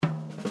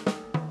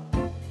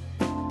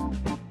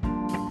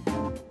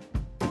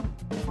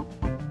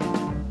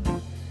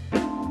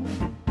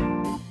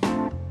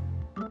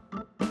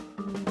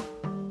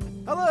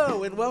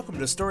Hello and welcome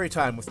to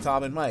Storytime with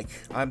Tom and Mike.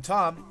 I'm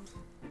Tom.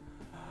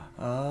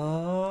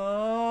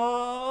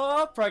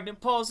 Pregnant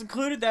pause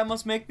included. That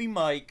must make me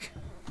Mike.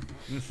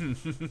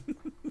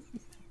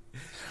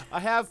 I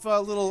have a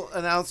little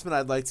announcement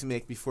I'd like to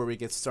make before we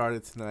get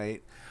started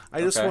tonight.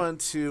 I just want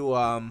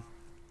to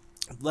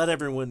let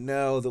everyone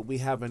know that we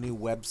have a new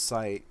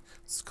website.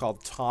 It's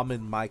called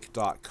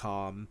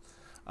tomandmike.com.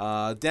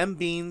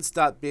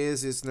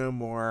 Dembeans.biz is no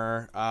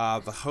more.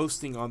 The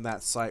hosting on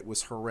that site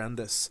was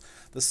horrendous.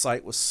 The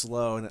site was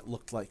slow and it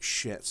looked like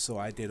shit, so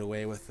I did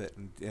away with it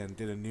and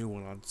did a new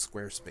one on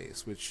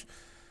Squarespace, which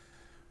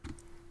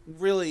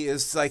really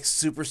is like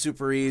super,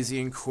 super easy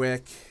and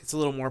quick. It's a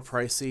little more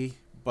pricey,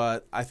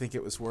 but I think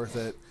it was worth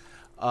it.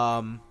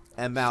 And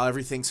now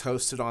everything's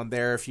hosted on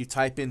there. If you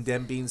type in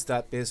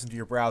dembeans.biz into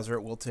your browser,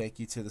 it will take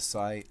you to the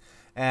site.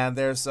 And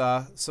there's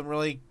some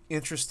really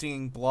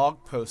interesting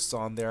blog posts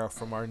on there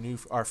from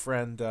our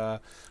friend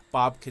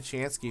Bob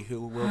Kowchanski,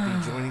 who will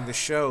be joining the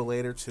show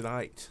later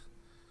tonight.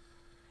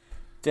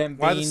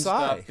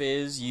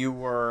 Dembeans.biz, you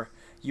were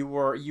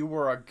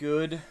a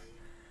good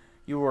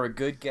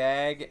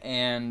gag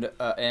and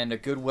a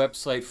good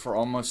website for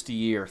almost a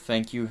year.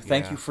 Thank you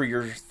for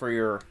your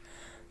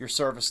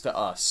service to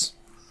us.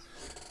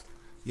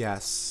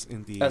 Yes,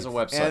 indeed. As a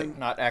website, and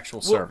not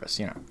actual service,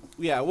 you know.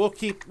 Yeah, we'll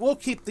keep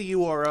the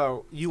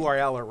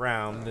URL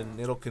around, and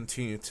it'll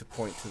continue to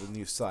point to the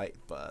new site.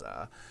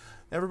 But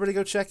everybody,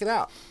 go check it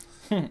out.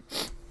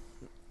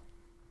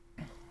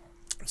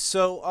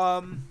 So,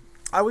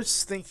 I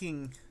was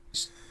thinking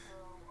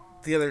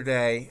the other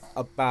day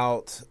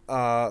about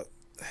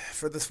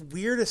for this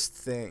weirdest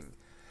thing,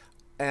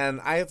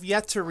 and I have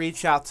yet to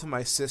reach out to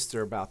my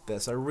sister about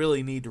this. I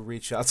really need to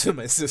reach out to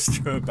my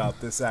sister about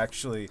this,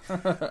 actually.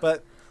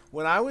 But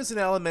when I was in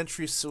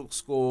elementary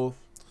school,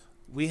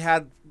 we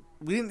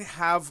didn't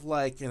have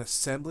like an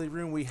assembly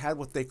room. We had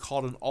what they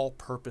called an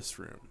all-purpose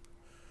room,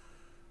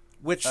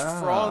 which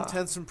for all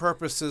intents and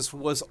purposes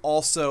was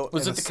also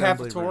was it the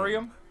cafetorium?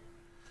 Room.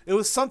 It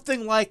was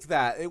something like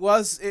that. It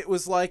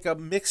was like a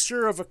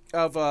mixture of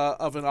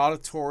an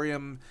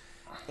auditorium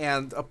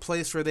and a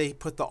place where they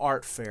put the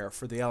art fair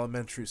for the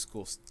elementary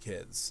school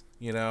kids,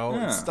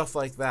 and stuff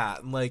like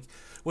that, and like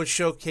would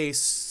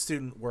showcase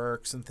student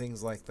works and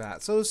things like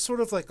that. So it was sort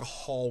of like a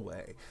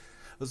hallway.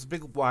 It was a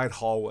big wide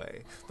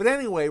hallway. But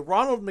anyway,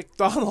 Ronald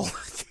McDonald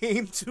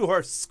came to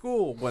our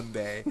school one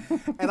day,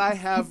 and I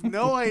have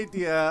no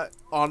idea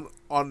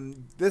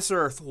on this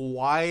earth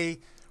why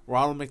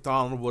Ronald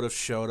McDonald would have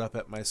showed up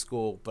at my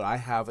school, but I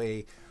have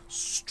a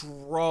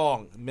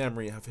strong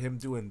memory of him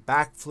doing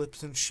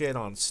backflips and shit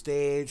on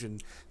stage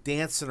and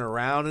dancing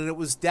around, and it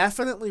was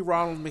definitely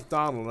Ronald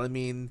McDonald. I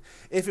mean,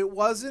 if it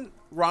wasn't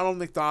Ronald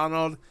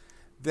McDonald,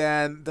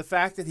 then the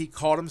fact that he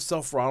called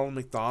himself Ronald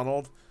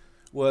McDonald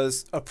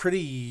was a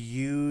pretty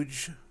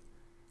huge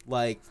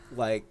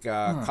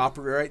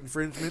copyright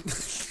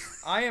infringement.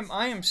 I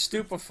am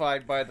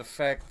stupefied by the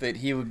fact that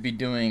he would be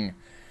doing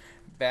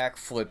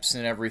backflips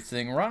and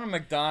everything. Ronald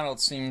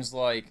McDonald seems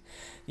like,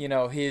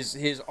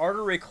 his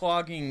artery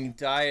clogging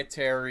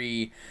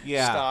dietary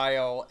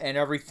style and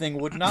everything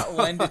would not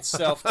lend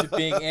itself to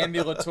being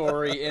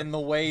ambulatory in the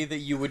way that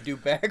you would do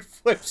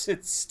backflips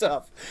and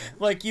stuff.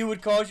 Like, you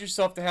would cause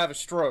yourself to have a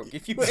stroke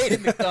if you ate at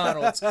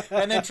McDonald's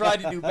and then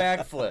tried to do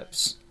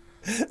backflips.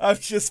 I'm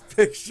just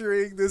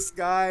picturing this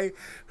guy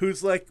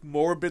who's like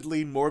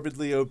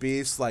morbidly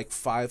obese, like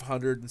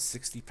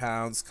 560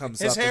 pounds,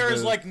 his hair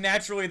is like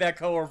naturally that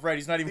color of red.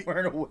 He's not even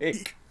wearing a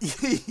wig.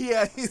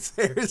 Yeah, his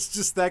hair is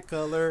just that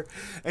color,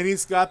 and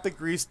he's got the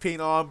grease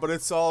paint on, but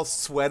it's all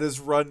sweat has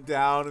run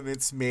down, and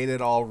it's made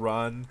it all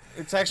run.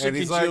 It's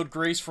actually congealed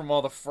grease from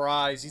all the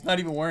fries. He's not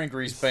even wearing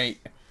grease paint.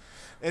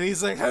 And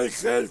he's like, "Hey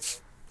kids,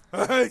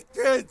 hey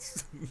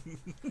kids,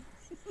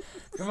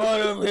 come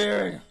on over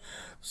here.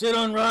 Sit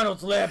on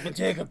Ronald's lap and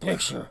take a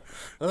picture.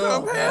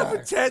 Come have a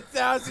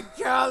 10,000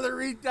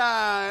 calorie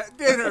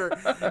dinner."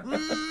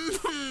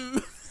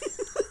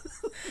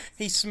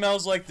 He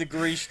smells like the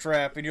grease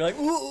trap, and you're like,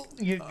 ooh,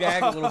 you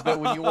gag a little bit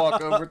when you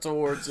walk over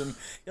towards him.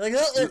 You're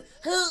like,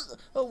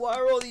 why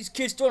are all these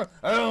kids doing it?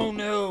 I don't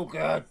know,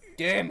 god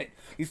damn it.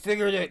 You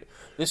figure that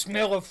the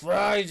smell of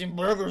fries and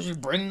burgers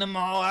would bring them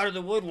all out of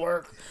the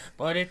woodwork,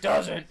 but it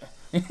doesn't.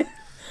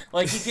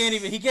 Like, he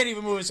can't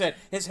even move his head.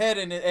 His head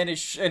and his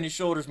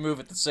shoulders move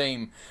at the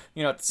same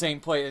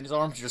place, and his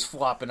arms are just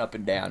flopping up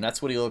and down.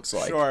 That's what he looks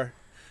like.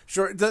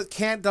 Sure.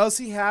 Does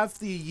he have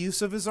the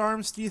use of his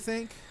arms, do you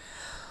think?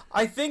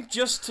 I think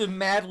just to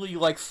madly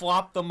like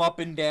flop them up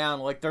and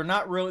down, like they're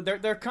not really.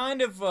 They're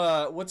kind of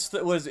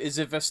is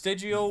it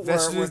vestigial where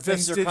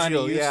things are kind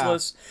of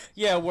useless?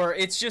 Yeah, where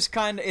it's just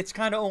kind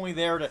of only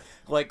there to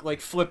like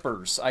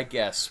flippers, I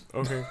guess.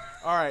 Okay.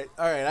 All right.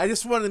 I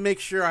just wanted to make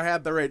sure I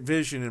had the right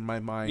vision in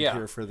my mind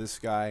here for this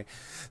guy.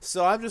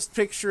 So I'm just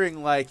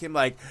picturing like him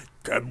like,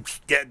 "Come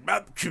step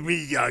up to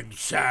me, young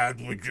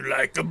son. Would you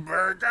like a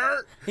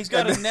burger?" He's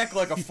got a neck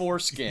like a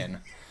foreskin.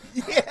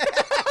 Yeah.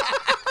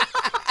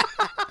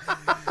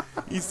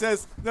 He's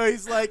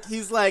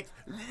like,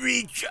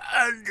 reach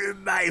under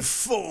my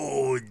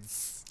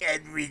folds.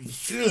 and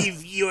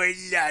retrieve your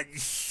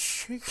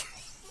lunch.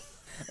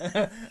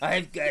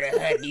 I've got a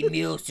happy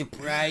meal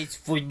surprise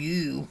for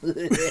you.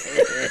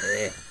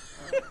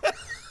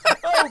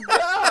 Oh,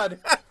 God.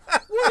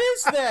 What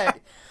is that?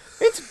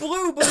 It's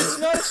blue, but it's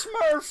not a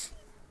Smurf.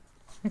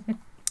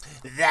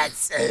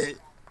 That's a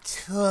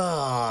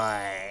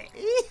toy.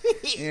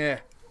 Yeah.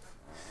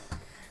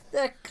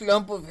 That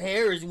clump of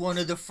hair is one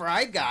of the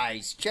Fry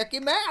Guys. Check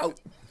him out.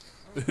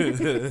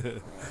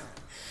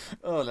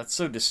 Oh, that's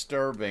so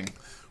disturbing.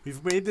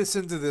 We've made this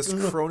into this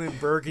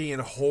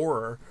Cronenbergian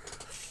horror.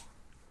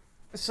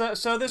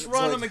 So this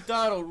Ronald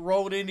McDonald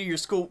rolled into your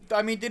school.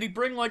 I mean, did he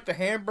bring, like, the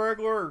Hamburglar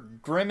or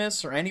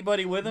Grimace or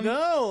anybody with him?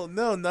 No,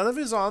 none of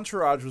his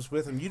entourage was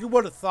with him. You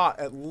would have thought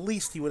at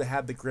least he would have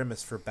had the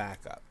Grimace for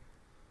backup.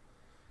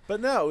 But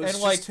no, it was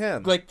just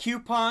him. Like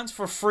coupons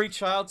for free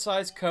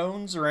child-sized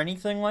cones or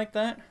anything like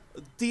that?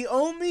 The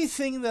only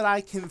thing that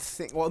I can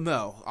think... Well,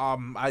 no.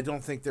 I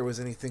don't think there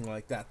was anything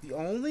like that. The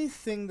only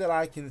thing that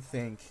I can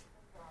think...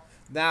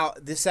 Now,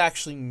 this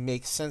actually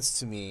makes sense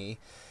to me...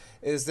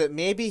 is that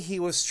maybe he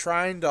was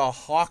trying to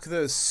hawk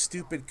those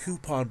stupid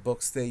coupon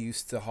books they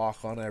used to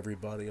hawk on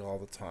everybody all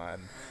the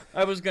time.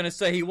 I was going to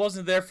say, he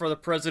wasn't there for the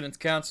President's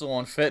Council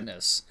on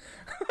Fitness.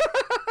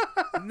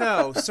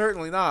 No,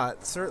 certainly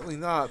not. Certainly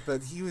not.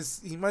 But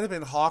he might have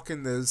been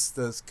hawking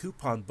those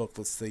coupon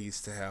booklets they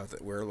used to have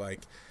that were like,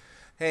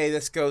 hey,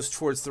 this goes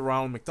towards the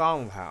Ronald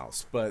McDonald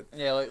house. But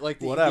yeah, like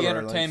the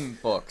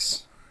entertainment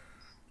books.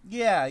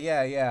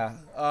 Yeah.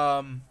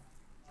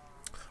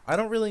 I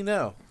don't really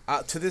know.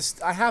 I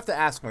have to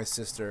ask my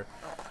sister.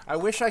 I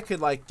wish I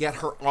could like get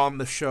her on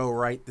the show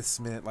right this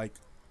minute, like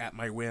at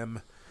my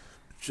whim,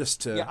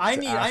 just to. Yeah,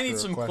 I need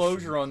some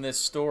closure on this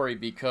story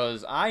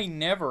because I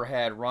never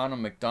had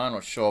Ronald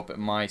McDonald show up at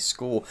my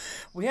school.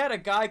 We had a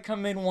guy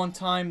come in one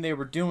time. They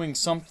were doing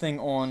something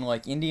on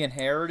like Indian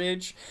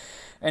heritage.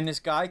 And this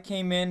guy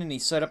came in and he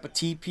set up a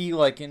teepee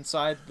like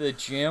inside the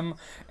gym.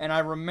 And I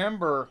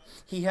remember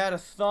he had a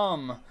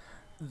thumb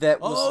that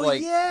was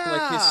like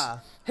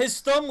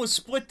his thumb was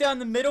split down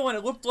the middle and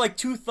it looked like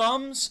two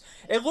thumbs.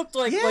 It looked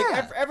like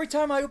every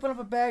time I open up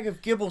a bag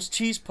of Gibble's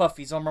cheese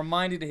puffies, I'm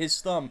reminded of his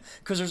thumb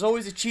because there's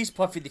always a cheese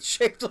puffy that's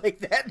shaped like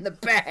that in the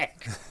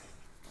bag.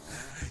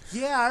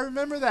 Yeah, I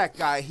remember that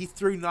guy. He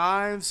threw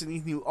knives and he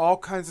knew all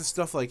kinds of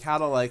stuff like how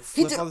to like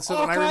flip all this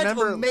stuff. He did all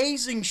kinds of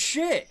amazing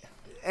shit.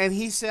 And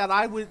he said,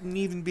 I wouldn't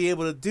even be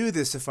able to do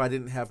this if I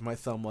didn't have my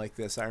thumb like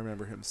this. I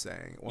remember him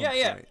saying at one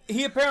point.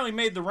 He apparently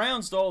made the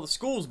rounds to all the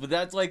schools, but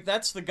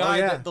that's the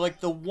guy that like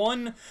the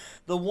one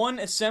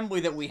assembly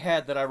that we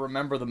had that I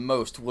remember the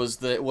most was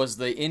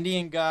the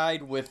Indian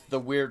guide with the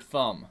weird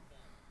thumb.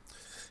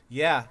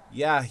 Yeah,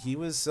 he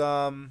was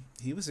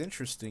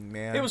interesting,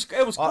 man. It was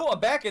cool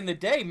back in the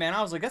day, man.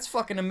 I was like, that's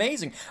fucking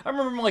amazing. I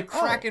remember him like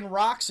cracking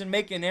rocks and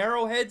making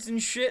arrowheads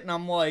and shit, and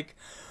I'm like,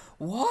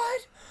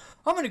 what?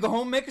 I'm going to go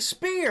home and make a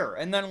spear.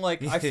 And then,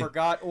 like, I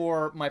forgot,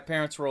 or my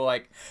parents were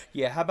like,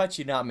 yeah, how about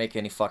you not make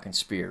any fucking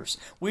spears?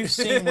 We've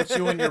seen what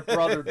you and your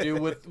brother do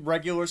with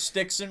regular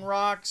sticks and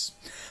rocks.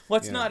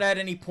 Let's not add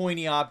any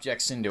pointy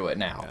objects into it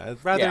now. Yeah,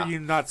 I'd rather you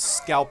not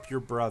scalp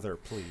your brother,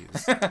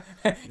 please.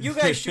 You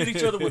guys shoot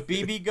each other with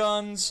BB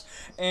guns,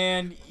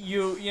 and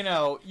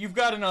you've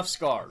got enough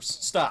scars.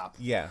 Stop.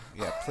 Yeah,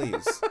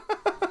 please.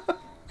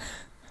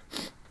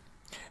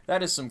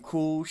 That is some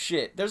cool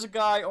shit. There's a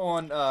guy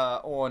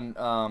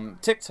on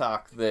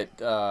TikTok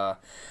that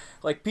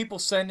like people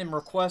send him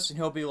requests and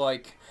he'll be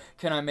like,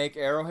 "Can I make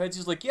arrowheads?"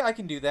 He's like, "Yeah, I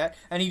can do that."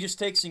 And he just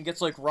takes and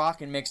gets like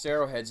rock and makes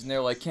arrowheads. And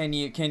they're like, "Can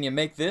you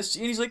make this?"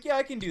 And he's like, "Yeah,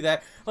 I can do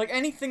that." Like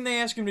anything they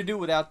ask him to do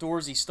with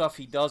outdoorsy stuff,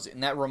 he does it.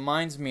 And that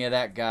reminds me of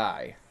that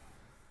guy.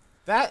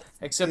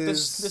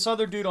 This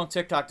other dude on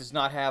TikTok does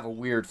not have a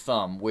weird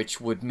thumb, which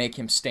would make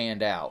him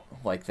stand out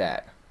like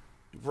that.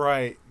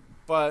 Right,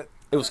 but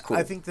it was cool.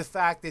 I think the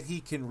fact that he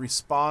can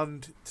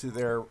respond to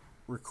their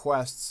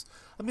requests.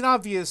 I mean,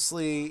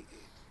 obviously,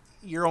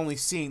 you're only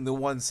seeing the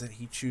ones that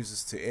he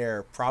chooses to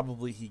air.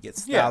 Probably he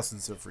gets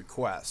thousands of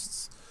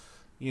requests.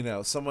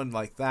 Someone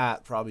like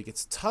that probably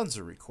gets tons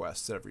of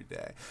requests every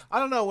day. I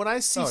don't know. When I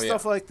see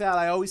stuff like that,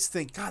 I always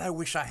think, God, I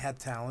wish I had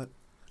talent.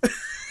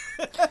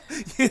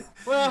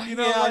 Well,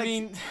 I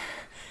mean,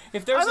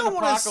 if there's an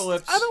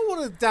apocalypse... I don't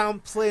want to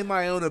downplay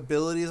my own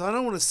abilities. I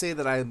don't want to say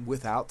that I'm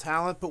without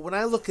talent, but when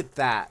I look at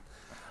that,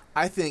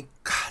 I think,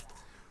 God,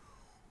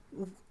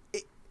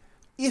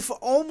 if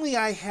only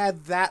I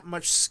had that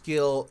much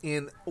skill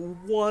in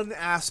one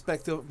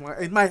aspect of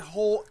my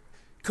whole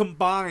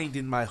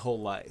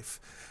life,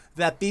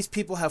 that these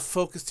people have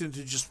focused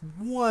into just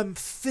one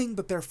thing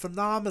that they're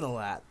phenomenal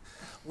at,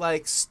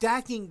 like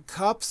stacking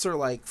cups or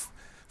like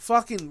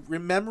fucking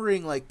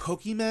remembering like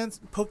Pokemon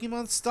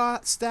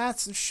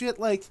stats and shit.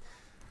 Like,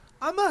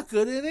 I'm not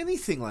good at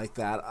anything like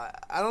that.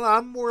 I don't know.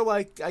 I'm more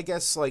like, I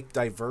guess, like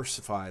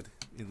diversified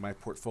in my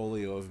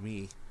portfolio of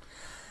me.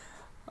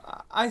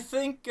 I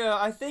think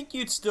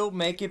you'd still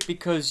make it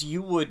because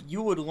you would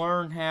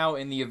learn how,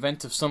 in the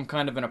event of some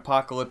kind of an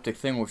apocalyptic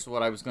thing, which is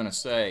what I was going to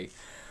say,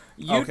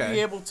 You'd be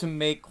able to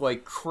make,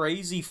 like,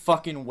 crazy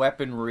fucking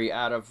weaponry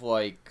out of,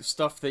 like,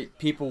 stuff that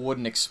people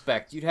wouldn't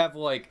expect. You'd have,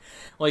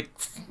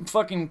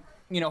 fucking,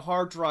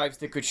 hard drives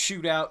that could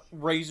shoot out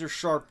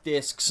razor-sharp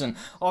discs and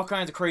all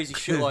kinds of crazy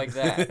shit like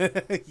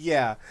that.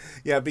 yeah,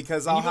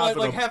 because I'll have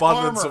an have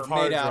abundance armor of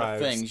hard made drives. out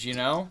of things,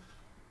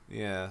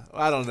 Yeah,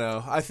 I don't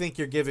know. I think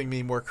you're giving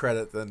me more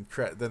credit than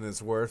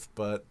it's worth,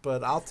 but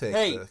I'll take.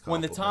 Hey, the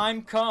when the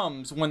time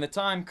comes,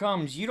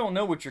 you don't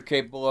know what you're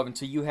capable of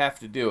until you have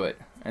to do it,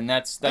 and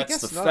that's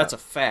a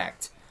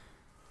fact.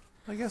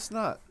 I guess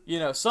not.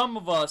 Some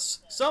of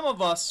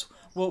us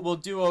will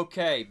do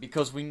okay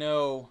because we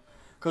know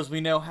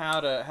how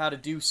to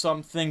do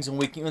some things,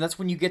 and and that's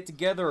when you get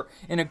together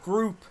in a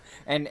group,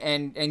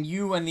 and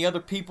you and the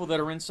other people that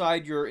are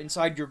inside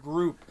your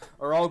group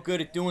are all good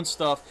at doing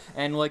stuff,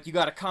 and like you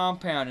got a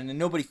compound, and then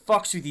nobody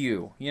fucks with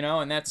you,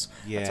 and that's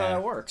how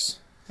that works.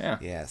 Yeah.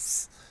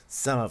 Yes.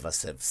 Some of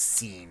us have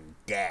seen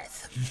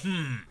death.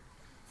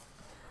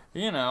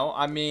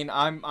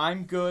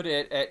 I'm good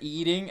at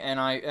eating, and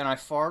I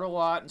fart a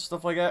lot and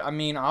stuff like that.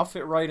 I'll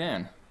fit right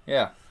in.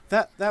 Yeah.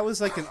 That was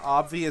like an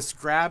obvious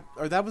grab,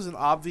 or that was an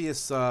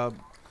obvious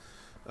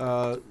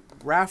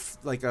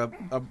raft, like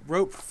a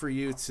rope for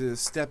you to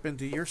step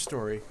into your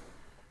story.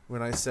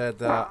 When I said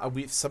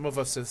some of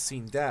us have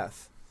seen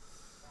death.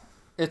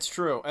 It's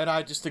true, and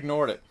I just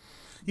ignored it.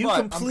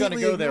 I'm going to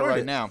go there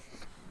right now.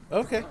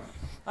 Okay.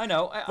 I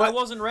know. I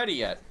wasn't ready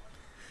yet.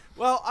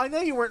 Well, I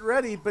know you weren't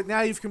ready, but now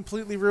you've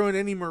completely ruined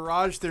any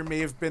mirage there may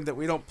have been that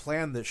we don't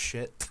plan this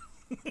shit.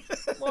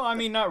 Well,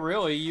 not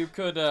really. You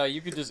could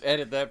just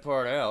edit that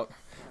part out.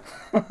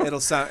 It'll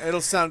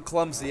sound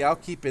clumsy. I'll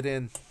keep it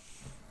in.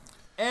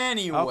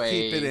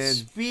 Anyway,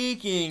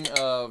 speaking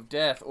of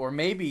death, or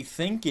maybe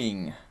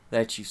thinking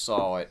that you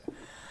saw it,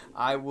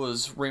 I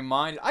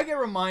get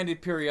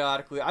reminded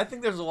periodically. I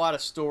think there's a lot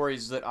of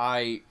stories that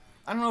I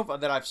don't know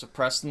that I've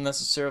suppressed them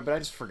necessarily, but I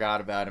just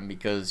forgot about them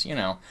because,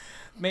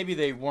 maybe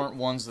they weren't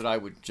ones that I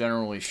would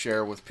generally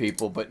share with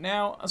people. But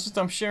now, since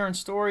I'm sharing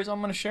stories, I'm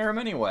going to share them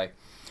anyway.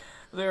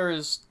 There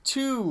is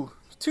two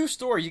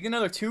stories. You get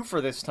another two for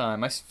this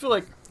time. I feel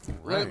like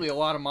lately a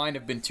lot of mine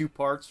have been two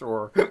parts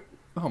or,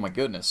 oh my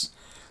goodness,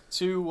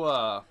 two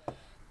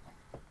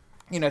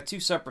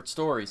separate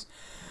stories.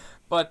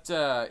 But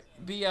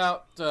we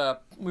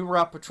were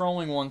out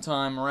patrolling one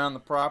time around the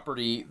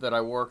property that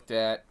I worked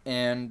at,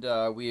 and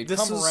we had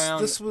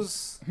around. This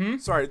was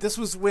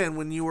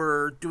when you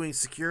were doing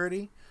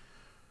security?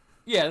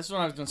 Yeah, this is when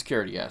I was doing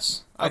security,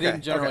 yes. I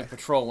didn't generally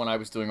patrol when I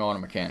was doing auto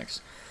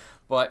mechanics.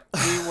 But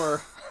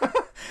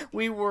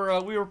we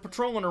were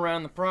patrolling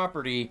around the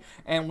property,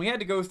 and we had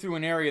to go through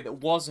an area that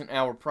wasn't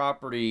our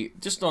property,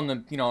 just on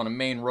the on a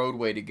main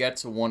roadway to get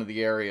to one of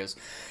the areas.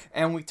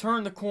 And we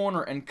turned the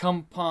corner and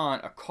come upon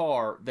a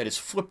car that is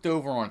flipped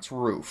over on its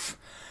roof.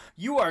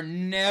 You are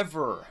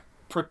never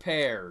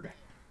prepared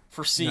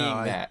for seeing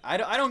that. I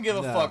don't give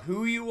a fuck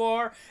who you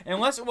are,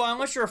 unless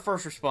you're a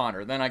first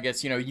responder, then I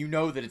guess you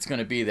know that it's going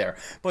to be there.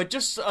 But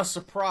just a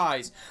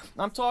surprise.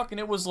 I'm talking,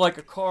 it was like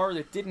a car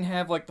that didn't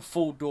have like the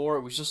full door.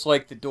 It was just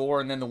like the door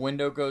and then the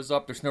window goes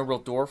up. There's no real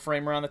door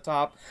frame around the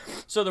top.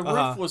 So the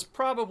roof was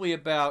probably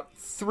about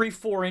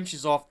 3-4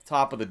 inches off the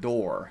top of the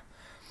door.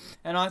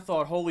 And I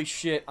thought, holy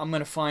shit, I'm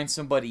going to find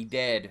somebody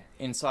dead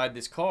inside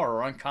this car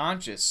or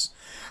unconscious.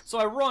 So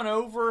I run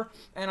over,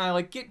 and I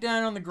get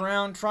down on the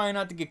ground, trying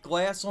not to get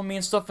glass on me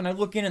and stuff, and I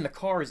look in, and the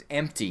car is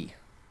empty.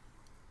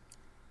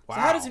 Wow.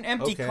 So how does an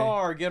empty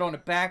car get on a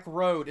back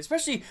road,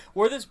 especially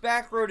where this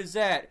back road is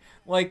at?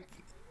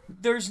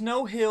 There's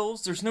no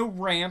hills, there's no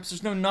ramps,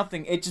 there's no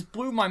nothing. It just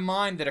blew my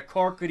mind that a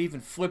car could even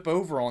flip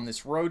over on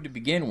this road to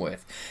begin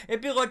with.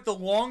 It'd be like the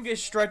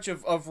longest stretch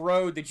of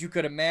road that you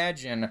could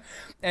imagine,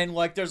 and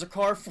there's a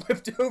car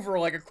flipped over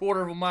a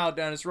quarter of a mile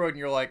down this road, and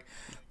you're like,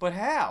 but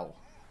how?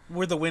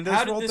 Were the windows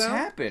rolled down? How did this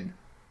happen?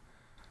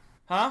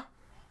 Huh?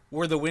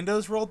 Were the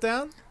windows rolled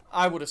down?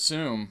 I would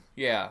assume,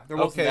 yeah. There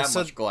wasn't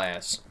much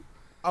glass.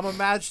 I'm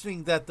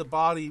imagining that the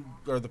body,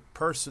 or the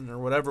person, or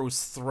whatever,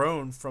 was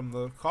thrown from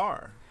the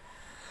car.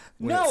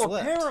 No,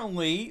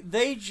 apparently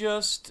they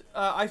just.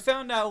 I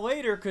found out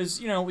later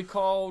because we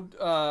called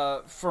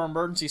for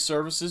emergency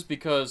services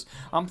because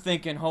I'm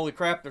thinking, holy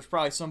crap, there's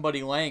probably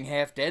somebody laying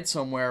half dead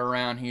somewhere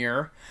around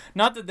here.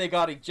 Not that they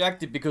got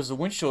ejected because the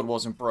windshield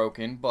wasn't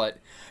broken, but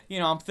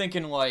I'm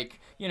thinking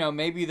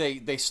maybe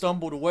they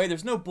stumbled away.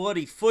 There's no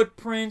bloody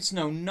footprints,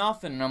 no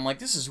nothing. And I'm like,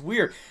 this is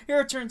weird.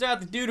 Here it turns out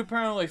the dude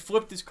apparently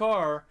flipped his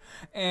car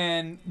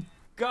and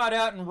got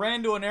out and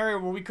ran to an area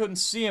where we couldn't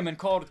see him and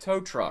called a tow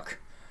truck.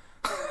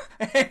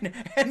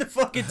 and the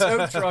fucking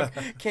tow truck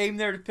came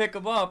there to pick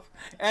him up,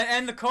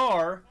 and the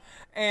car,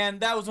 and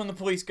that was when the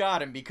police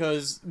got him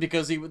because the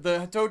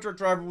tow truck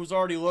driver was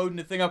already loading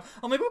the thing up.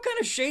 I'm like, what kind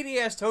of shady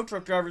ass tow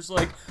truck driver's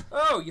like,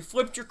 oh, you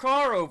flipped your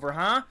car over,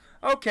 huh?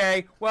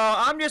 Okay, well,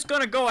 I'm just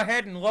gonna go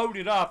ahead and load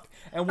it up,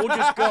 and we'll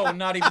just go and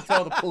not even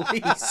tell the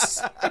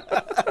police.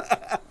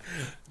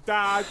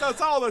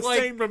 That's all the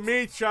same to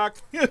me, Chuck.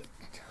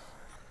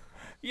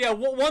 Yeah,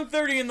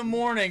 1:30 in the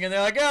morning, and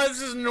they're like, "Oh,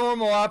 this is a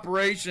normal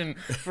operation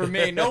for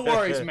me. No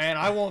worries, man.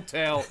 I won't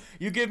tell.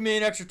 You give me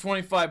an extra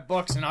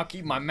 $25, and I'll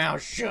keep my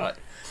mouth shut."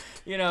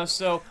 You know,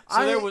 so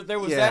there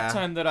was that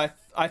time that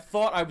I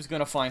thought I was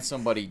gonna find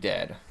somebody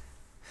dead.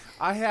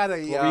 I had a.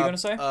 What were you gonna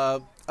say? I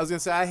was gonna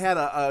say I had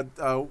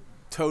a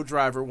tow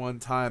driver one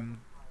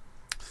time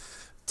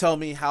tell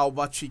me how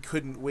much he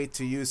couldn't wait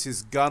to use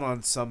his gun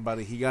on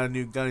somebody. He got a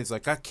new gun. He's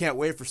like, I can't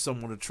wait for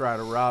someone to try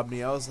to rob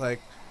me. I was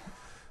like,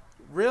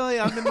 really?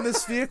 I'm in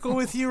this vehicle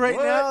with you right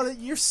now?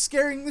 You're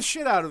scaring the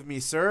shit out of me,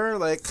 sir.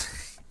 Like,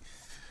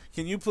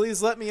 can you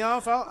please let me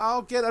off?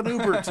 I'll get an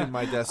Uber to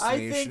my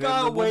destination. I think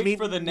I'll wait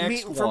for the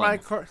next one. For my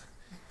car.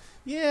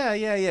 Yeah.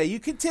 You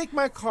can take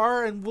my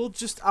car and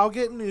I'll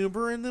get an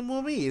Uber and then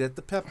we'll meet at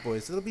the Pep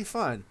Boys. It'll be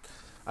fun.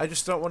 I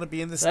just don't want to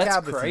be in this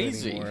cab with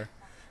you anymore.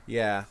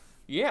 Yeah.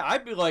 Yeah,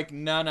 I'd be like,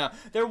 no.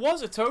 There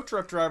was a tow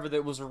truck driver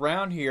that was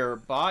around here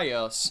by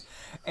us,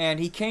 and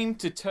he came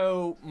to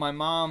tow my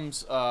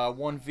mom's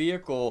one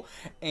vehicle,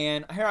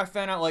 and here I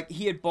found out, like,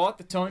 he had bought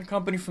the towing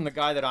company from the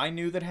guy that I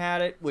knew that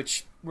had it,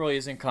 which really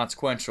is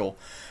inconsequential,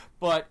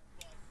 but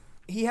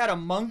he had a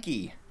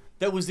monkey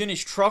that was in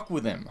his truck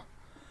with him.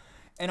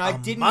 And I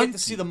didn't get to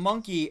see the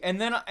monkey, and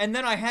then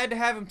I had to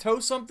have him tow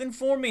something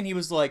for me, and he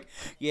was like,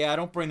 "Yeah, I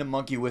don't bring the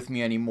monkey with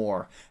me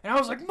anymore." And I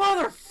was like,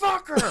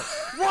 "Motherfucker,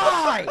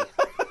 why?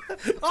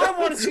 I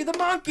want to see the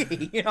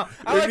monkey." You know,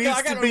 I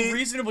got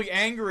unreasonably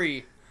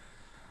angry.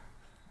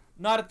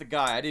 Not at the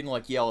guy. I didn't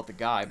like yell at the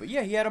guy, but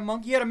yeah, he had a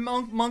monkey. He had a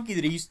monkey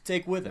that he used to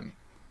take with him.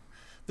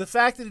 The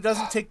fact that he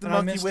doesn't take the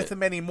monkey with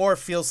him anymore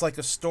feels like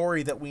a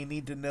story that we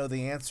need to know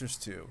the answers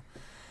to.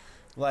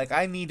 Like,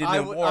 I need to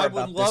know more about this monkey.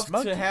 I would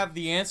love to have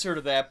the answer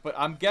to that, but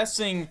I'm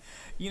guessing,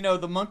 you know,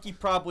 the monkey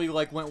probably,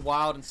 like, went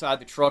wild inside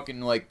the truck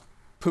and, like,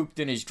 pooped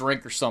in his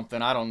drink or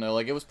something. I don't know.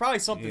 Like, it was probably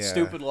something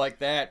stupid like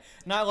that.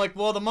 Not like,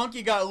 well, the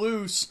monkey got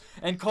loose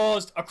and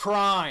caused a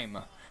crime.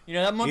 You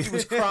know, that monkey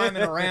was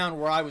criming around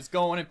where I was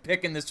going and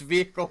picking this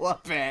vehicle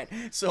up at.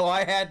 So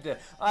I had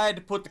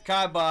to put the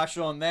kibosh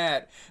on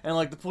that. And,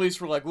 like, the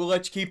police were like, we'll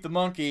let you keep the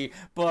monkey,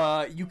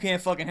 but you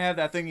can't fucking have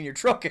that thing in your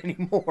truck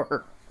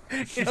anymore.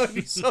 You know, it'd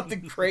be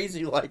something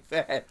crazy like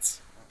that.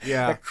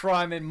 Yeah. A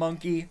crime and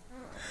monkey.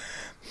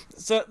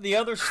 So the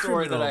other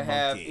story that I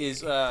have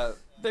is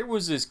there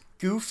was this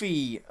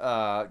goofy...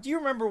 do you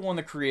remember when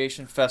the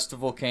Creation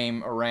Festival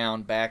came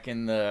around back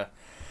in the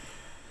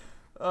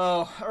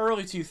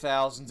early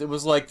 2000s? It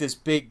was like this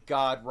big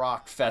god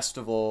rock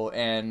festival,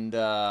 and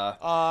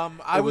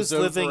I was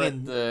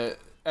living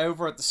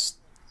over at the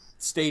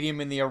stadium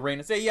in the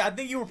arena. Yeah, I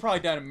think you were probably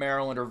down in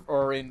Maryland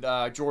or in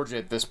Georgia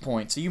at this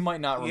point, so you might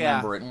not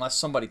remember it unless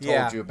somebody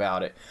told you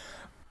about it.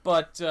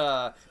 But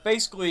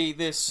basically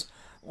this,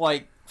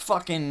 like,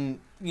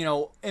 fucking, you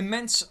know,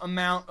 immense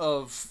amount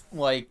of,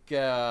 like,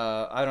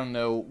 I don't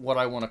know what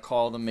I want to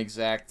call them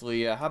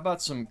exactly. How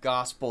about some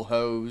gospel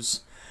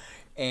hoes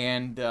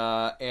and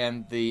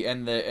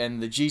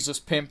the Jesus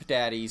pimp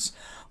daddies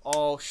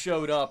all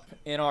showed up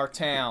in our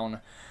town.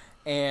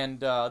 And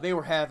they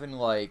were having,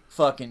 like,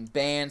 fucking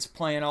bands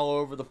playing all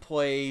over the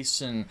place,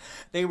 and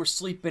they were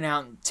sleeping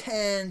out in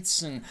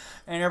tents and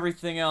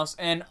everything else.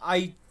 And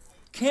I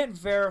can't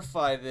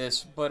verify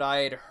this, but I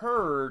had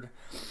heard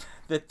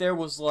that there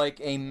was,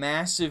 like, a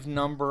massive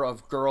number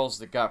of girls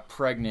that got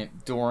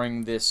pregnant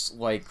during this,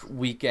 like,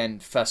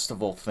 weekend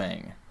festival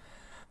thing.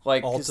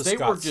 Like, because they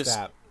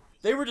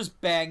were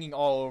just banging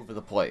all over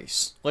the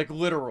place. Like,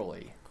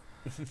 literally.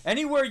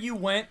 Anywhere you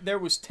went, there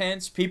was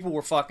tents, people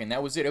were fucking.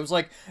 That was it. It was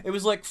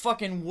like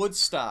fucking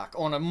Woodstock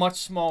on a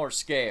much smaller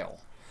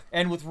scale,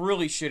 and with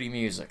really shitty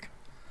music.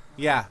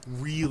 Yeah,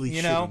 really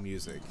shitty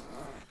music.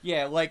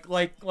 Yeah, like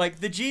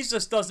the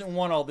Jesus doesn't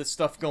want all this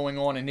stuff going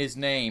on in his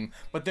name,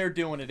 but they're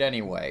doing it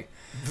anyway.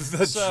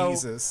 Jesus. So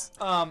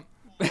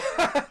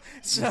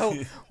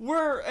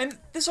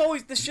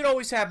this shit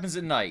always happens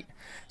at night.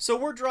 So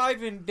we're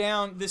driving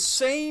down the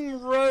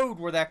same road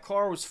where that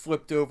car was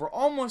flipped over,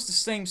 almost the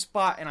same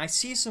spot, and I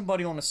see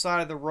somebody on the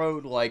side of the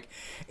road, like,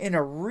 in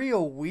a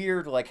real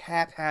weird, like,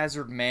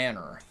 haphazard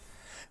manner.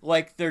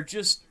 Like, they're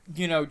just,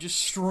 you know, just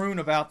strewn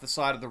about the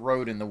side of the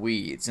road in the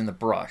weeds, in the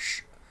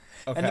brush.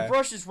 Okay. And the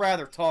brush is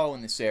rather tall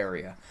in this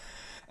area.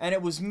 And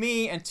it was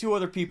me and two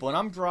other people, and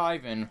I'm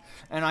driving,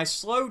 and I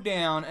slow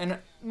down, and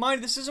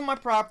mind, this isn't my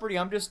property,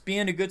 I'm just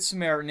being a good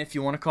Samaritan, if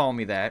you want to call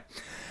me that.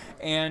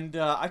 And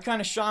I kind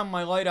of shine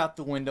my light out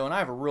the window, and I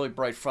have a really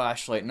bright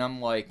flashlight, and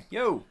I'm like,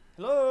 yo,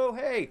 hello,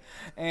 hey.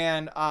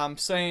 And I'm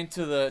saying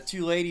to the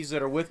two ladies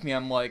that are with me,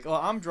 I'm like, oh,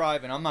 I'm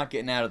driving, I'm not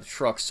getting out of the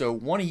truck, so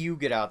one of you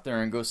get out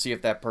there and go see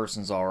if that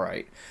person's all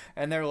right.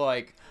 And they're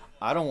like,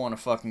 I don't want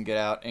to fucking get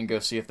out and go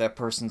see if that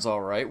person's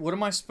all right. What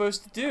am I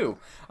supposed to do?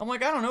 I'm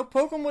like, I don't know,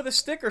 poke them with a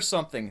stick or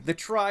something. The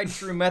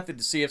tried-true method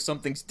to see if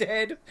something's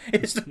dead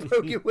is to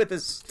poke it with a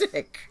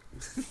stick.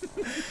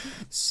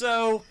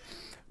 So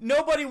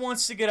nobody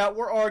wants to get out.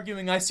 We're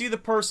arguing. I see the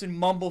person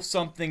mumble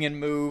something and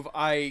move.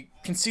 I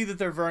can see that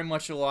they're very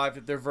much alive,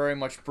 that they're very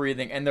much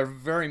breathing, and they're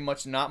very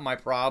much not my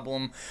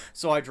problem.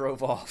 So I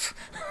drove off.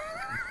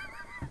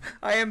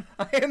 I am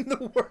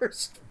the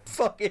worst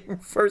fucking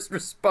first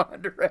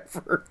responder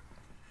ever.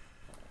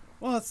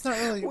 Well, it's not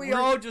really. We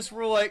all just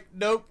were like,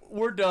 nope,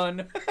 we're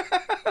done.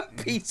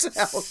 Peace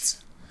out.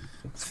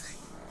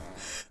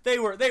 They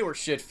were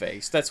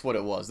shit-faced. That's what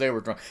it was. They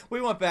were drunk.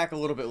 We went back a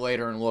little bit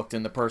later and looked,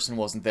 and the person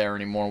wasn't there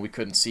anymore. We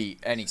couldn't see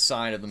any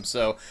sign of them.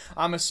 So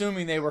I'm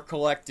assuming they were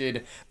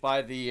collected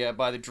by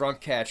the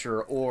drunk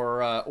catcher,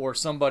 or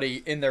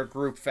somebody in their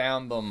group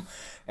found them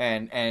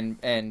and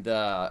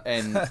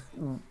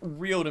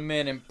reeled them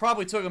in, and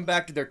probably took them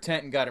back to their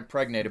tent and got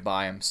impregnated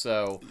by him.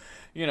 So,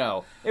 you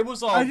know, it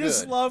was all good.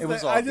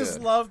 I just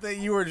love that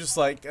you were just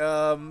like,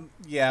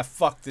 yeah,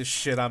 fuck this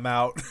shit, I'm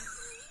out.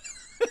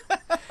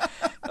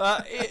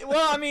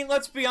 Well, I mean,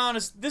 let's be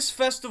honest. This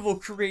festival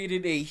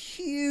created a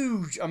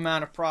huge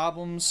amount of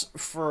problems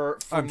for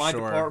my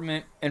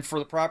department and for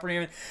the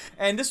property.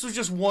 And this was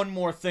just one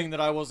more thing that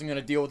I wasn't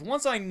going to deal with.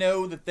 Once I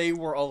know that they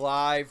were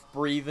alive,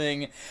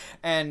 breathing,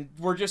 and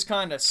were just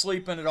kind of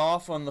sleeping it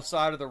off on the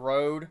side of the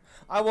road,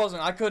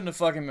 I couldn't have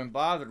fucking been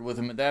bothered with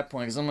them at that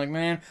point. Because I'm like,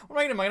 man,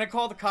 what am I going to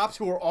call the cops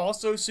who are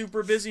also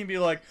super busy and be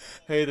like,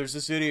 hey, there's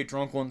this idiot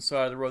drunk on the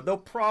side of the road. They'll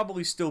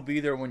probably still be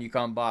there when you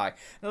come by.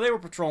 Now, they were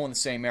patrolling the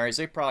same areas.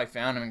 They probably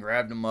found him and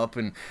grabbed him up,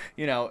 and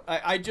you know,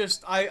 I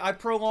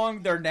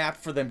prolonged their nap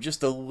for them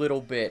just a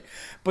little bit.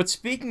 But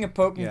speaking of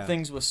poking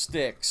things with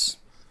sticks,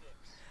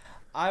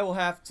 I will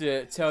have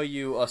to tell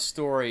you a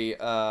story.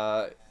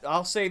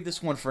 I'll save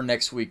this one for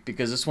next week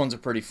because this one's a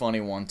pretty funny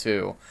one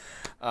too,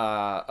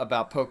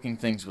 about poking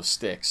things with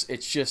sticks.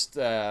 It's just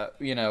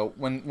you know,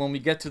 when we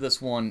get to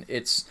this one,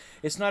 it's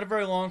not a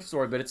very long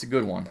story, but it's a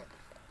good one.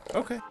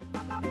 Okay.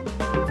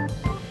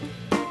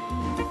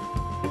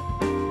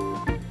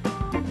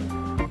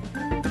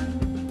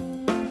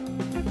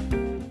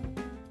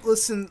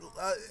 Listen,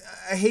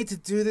 I hate to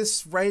do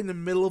this right in the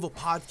middle of a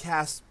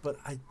podcast, but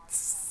I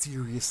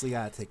seriously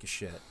gotta take a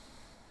shit.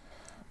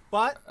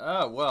 But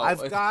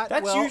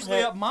that's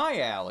usually up my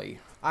alley.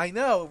 I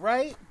know,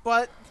 right?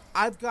 But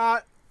I've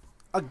got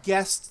a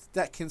guest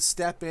that can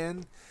step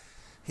in.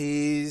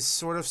 He's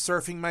sort of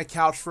surfing my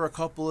couch for a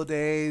couple of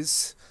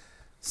days,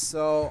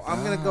 so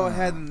I'm gonna go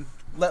ahead and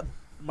let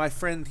my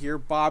friend here,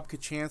 Bob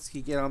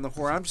Kowchanski, get on the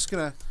horn. I'm just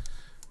gonna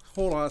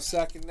hold on a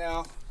second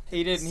now.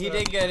 He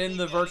didn't get in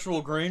the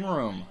virtual green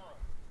room.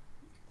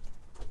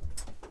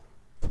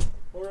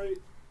 All right.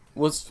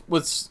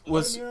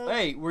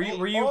 Hey, were you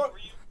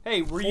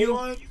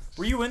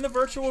in the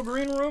virtual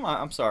green room?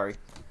 I'm sorry.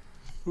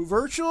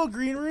 Virtual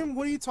green room?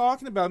 What are you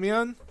talking about,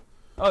 man?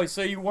 Oh,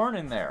 so you weren't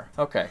in there.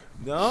 Okay.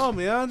 No,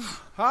 man.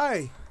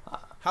 Hi.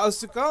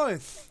 How's it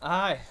going?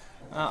 Hi.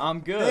 I'm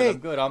good. Hey. I'm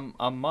good.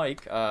 I'm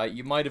Mike.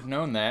 You might have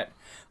known that.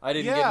 I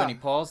didn't give any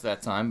pause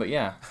that time, but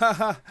yeah.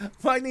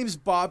 My name's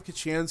Bob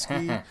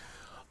Kowchanski.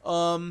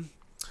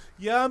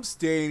 Yeah, I'm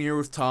staying here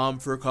with Tom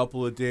for a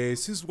couple of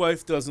days. His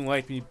wife doesn't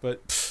like me,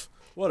 but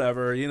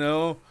whatever, you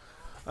know?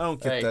 I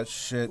don't get that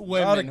shit.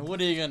 Women, what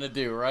are you gonna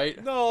do,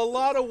 right? No, a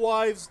lot of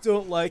wives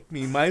don't like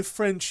me. My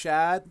friend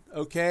Chad,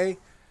 okay?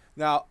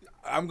 Now,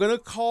 I'm gonna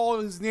call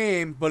his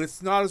name, but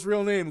it's not his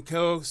real name,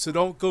 so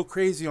don't go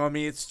crazy on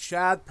me. It's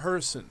Chad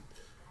Person,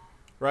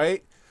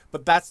 right?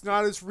 But that's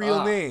not his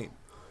real name.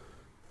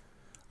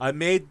 I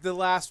made the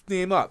last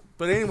name up.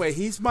 But anyway,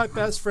 he's my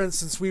best friend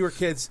since we were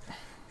kids.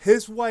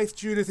 His wife,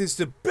 Judith, is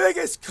the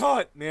biggest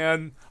cunt,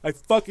 man. I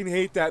fucking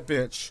hate that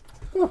bitch.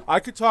 I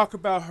could talk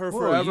about her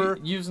forever.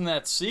 Using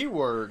that C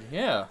word,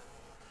 yeah.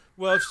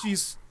 Well,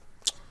 she's...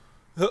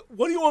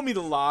 What do you want me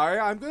to lie?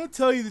 I'm going to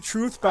tell you the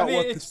truth about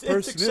what this person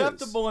is. It's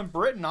acceptable in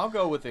Britain. I'll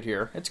go with it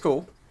here. It's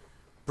cool.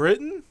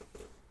 Britain?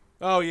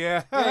 Oh,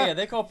 yeah. yeah,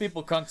 they call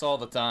people cunts all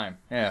the time.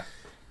 Yeah.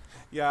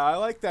 Yeah, I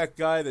like that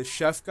guy, the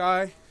chef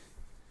guy.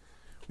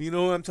 You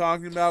know what I'm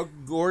talking about?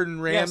 Gordon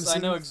Ramsay. Yes, I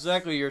know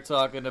exactly what you're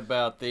talking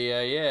about.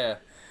 Yeah.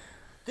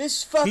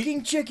 This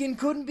fucking chicken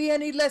couldn't be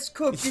any less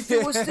cooked if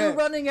it was still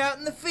running out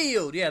in the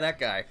field. Yeah, that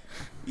guy.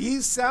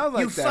 You sound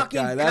like that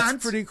guy. Cunt.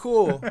 That's pretty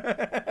cool.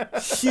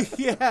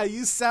 Yeah,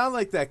 you sound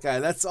like that guy.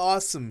 That's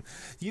awesome.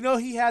 You know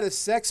he had a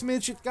sex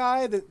midget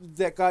guy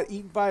that got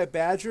eaten by a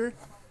badger?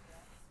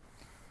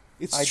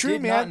 It's true,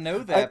 man. I did not know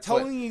that. I'm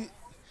telling you.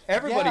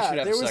 Everybody should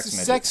have a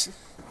sex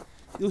midget.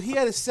 He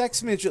had a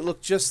sex midget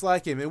look just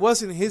like him. It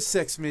wasn't his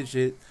sex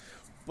midget,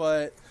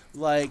 but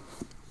like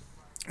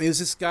it was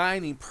this guy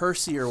named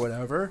Percy or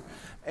whatever,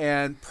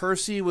 and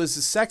Percy was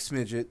a sex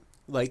midget,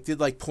 like did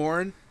like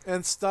porn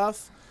and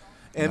stuff.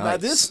 And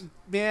nice.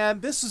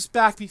 This was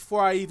back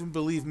before I even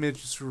believed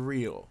midgets were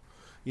real,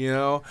 you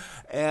know.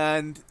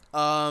 And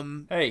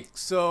hey,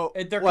 so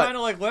they're kind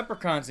of like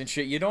leprechauns and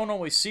shit. You don't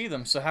always see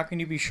them, so how can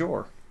you be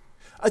sure?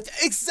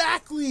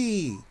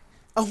 Exactly.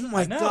 Oh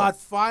my God,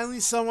 finally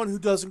someone who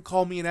doesn't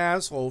call me an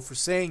asshole for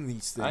saying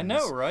these things. I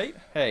know, right?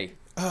 Hey,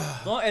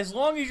 as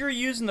long as you're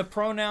using the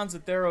pronouns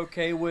that they're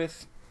okay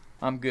with,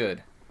 I'm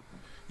good.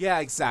 Yeah,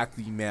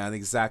 exactly, man,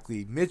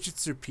 exactly.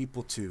 Midgets are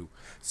people too.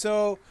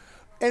 So,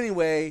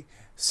 anyway,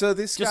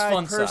 this just guy,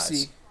 fun Percy...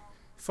 Size.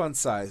 Fun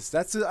size.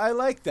 I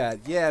like that.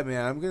 Yeah,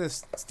 man, I'm going to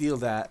steal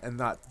that and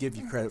not give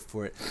you credit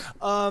for it.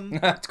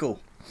 That's cool.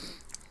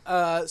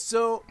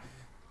 So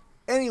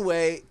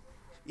anyway,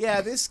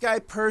 yeah, this guy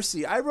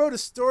Percy. I wrote a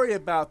story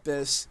about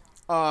this,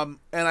 and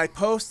I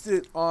posted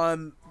it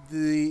on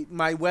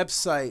my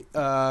website,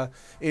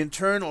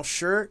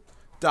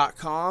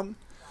 internalshirt.com.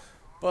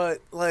 But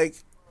like,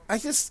 I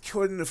just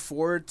couldn't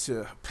afford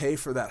to pay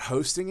for that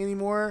hosting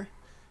anymore.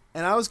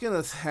 And I was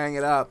gonna hang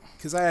it up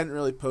because I hadn't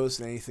really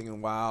posted anything in a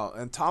while.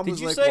 And Tom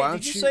was like, "Why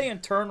don't you?" Did you say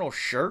internal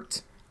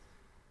shirt?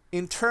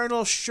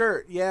 Internal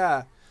shirt,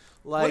 yeah.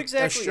 Like what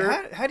exactly? a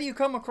shirt. How do you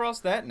come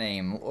across that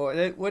name? Or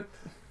what?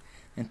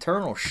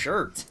 Internal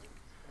shirt.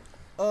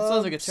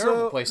 Sounds like a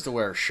terrible place to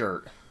wear a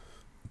shirt.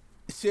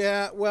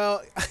 Yeah,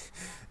 well,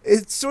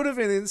 it's sort of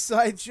an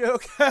inside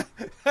joke.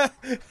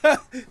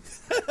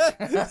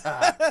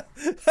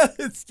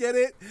 Let's get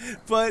it,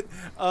 but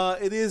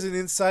it is an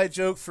inside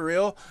joke for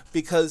real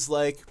because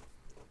like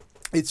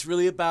it's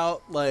really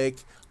about like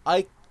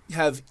I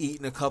have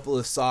eaten a couple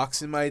of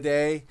socks in my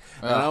day,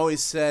 and I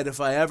always said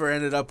if I ever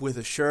ended up with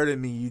a shirt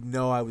in me, you'd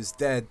know I was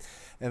dead.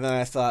 And then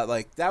I thought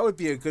like that would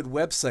be a good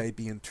website,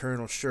 be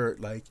internal shirt.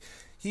 Like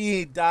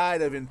he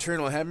died of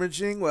internal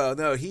hemorrhaging. Well,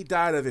 no, he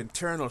died of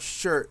internal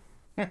shirt.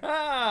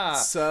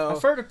 So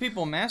I've heard of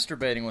people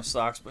masturbating with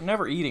socks, but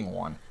never eating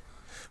one.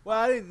 Well,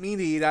 I didn't mean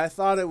to eat. I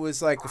thought it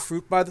was like a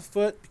fruit by the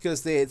foot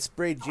because they had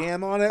sprayed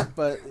jam on it,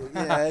 but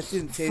yeah, it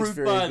didn't taste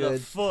very good. Fruit by the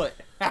foot.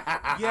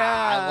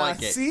 Yeah, I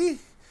like it.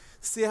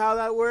 See how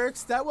that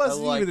works? That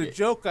wasn't even a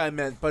joke I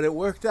meant, but it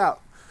worked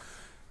out.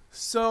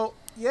 So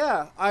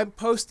yeah, I'm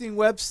posting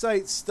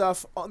website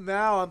stuff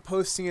now. I'm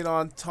posting it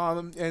on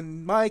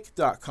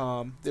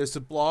tomandmike.com. There's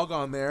a blog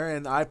on there,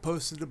 and I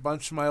posted a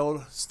bunch of my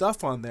old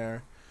stuff on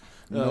there.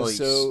 Nice.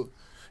 So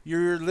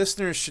your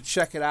listeners should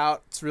check it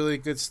out. It's really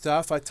good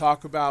stuff. I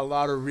talk about a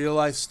lot of real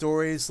life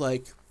stories.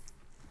 Like,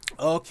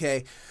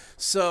 okay,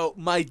 so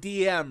my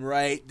DM,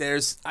 right?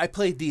 I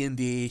play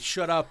D&D.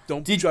 Shut up!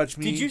 Don't judge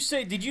me. Did you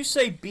say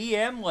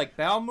BM like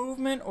bowel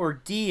movement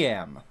or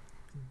DM?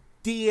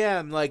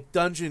 DM like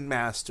Dungeon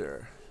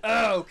Master.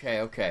 Oh,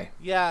 okay.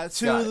 Yeah,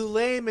 so the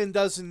layman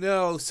doesn't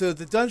know. So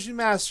the Dungeon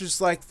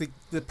Master's like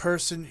the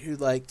person who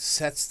like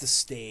sets the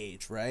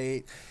stage,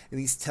 right? And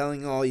he's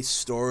telling all these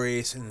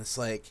stories, and it's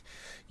like,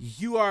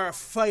 you are a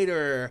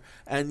fighter,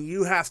 and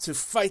you have to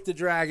fight the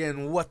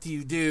dragon. What do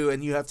you do?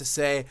 And you have to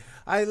say,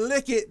 I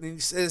lick it. And he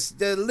says,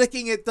 the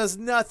licking it does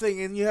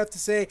nothing. And you have to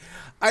say,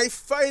 I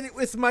fight it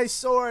with my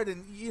sword.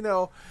 And, you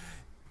know,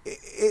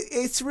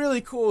 it's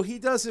really cool. He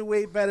does it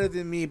way better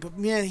than me, but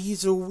man,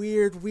 he's a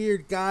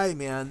weird guy,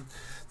 man.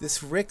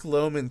 This Rick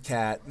Lohman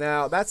cat.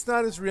 Now, that's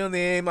not his real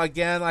name.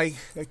 Again, I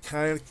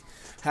kind of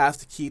have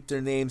to keep their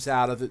names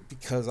out of it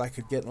because I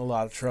could get in a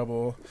lot of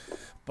trouble.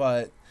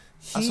 But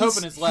I was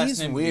hoping his last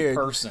name would be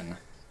Person.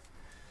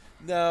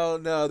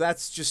 No,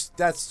 that's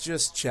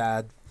just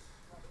Chad.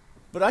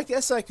 But I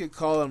guess I could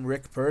call him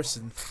Rick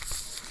Person.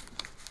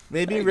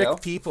 Maybe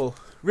Rick People.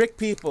 Rick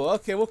People.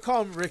 Okay, we'll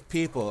call him Rick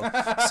People.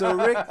 So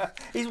Rick...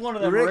 He's one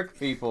of them Rick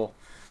people.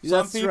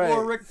 Some people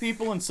are Rick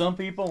People and some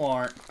people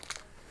aren't.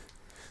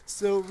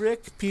 So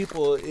Rick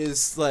People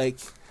is like...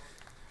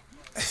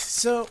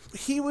 So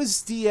he was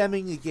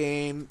DMing a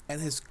game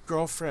and his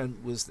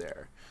girlfriend was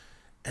there.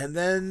 And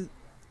then...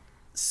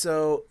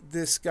 So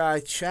this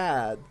guy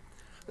Chad...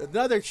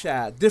 Another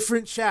Chad.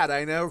 Different Chad.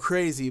 I know,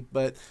 crazy.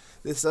 But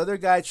this other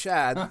guy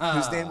Chad,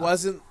 whose name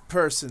wasn't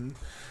Person...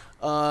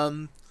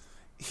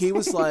 he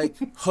was like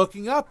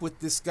hooking up with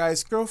this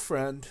guy's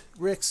girlfriend,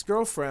 Rick's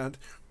girlfriend.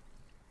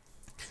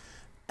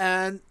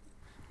 And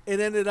it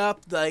ended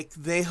up like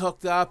they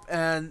hooked up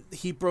and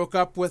he broke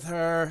up with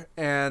her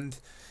and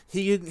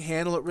he didn't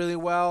handle it really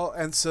well.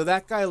 And so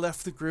that guy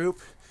left the group.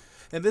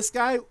 And this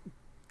guy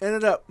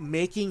ended up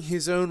making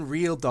his own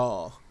real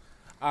doll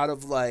out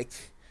of like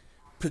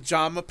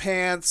pajama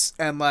pants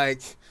and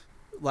like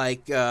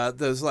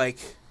those like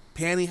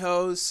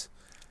pantyhose.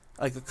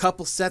 Like a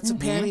couple sets of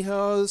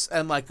pantyhose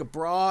and like a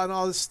bra and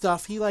all this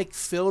stuff. He like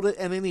filled it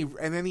and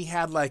then he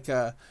had like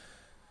I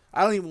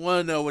don't even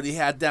want to know what he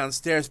had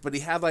downstairs, but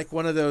he had like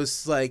one of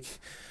those like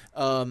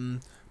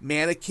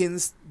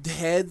mannequins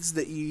heads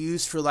that you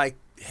use for like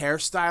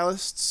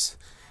hairstylists,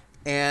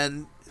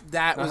 and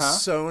that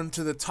was sewn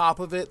to the top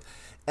of it,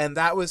 and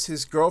that was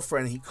his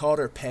girlfriend. He called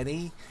her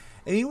Penny,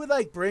 and he would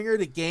like bring her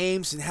to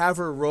games and have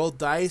her roll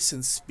dice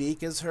and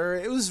speak as her.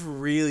 It was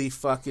really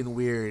fucking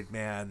weird,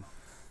 man.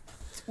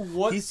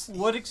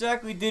 What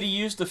exactly did he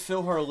use to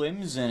fill her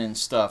limbs in and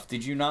stuff?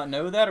 Did you not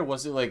know that, or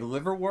was it like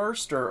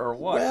liverwurst or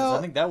what? Well, 'cause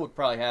I think that would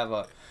probably have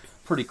a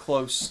pretty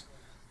close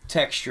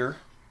texture.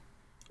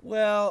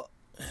 Well,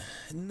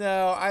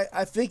 no,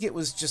 I think it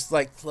was just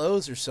like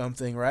clothes or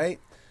something, right?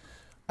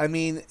 I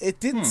mean, it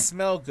didn't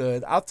smell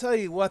good. I'll tell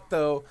you what,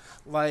 though.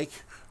 Like,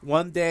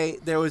 one day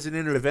there was an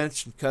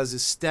intervention because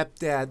his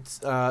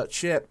stepdad,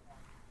 Chip,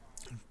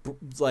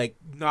 like,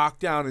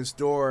 knocked down his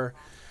door.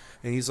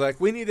 And he's like,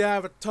 we need to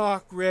have a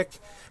talk, Rick.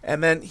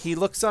 And then he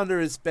looks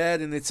under his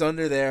bed, and it's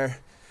under there.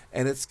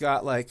 And it's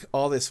got, like,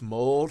 all this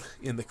mold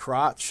in the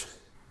crotch.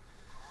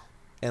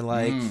 And,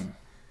 like,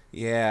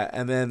 yeah.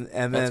 And then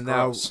That's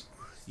now, gross.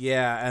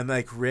 yeah. And,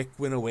 like, Rick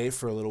went away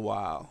for a little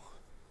while.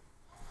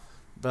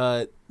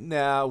 But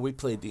now we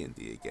play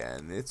D&D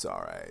again. It's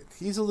all right.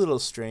 He's a little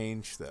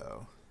strange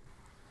though.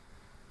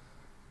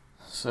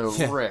 So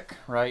Rick,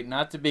 right?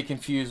 Not to be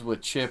confused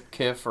with Chip,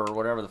 Kiff, or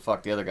whatever the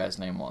fuck the other guy's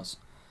name was.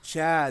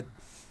 Chad.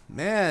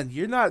 Man,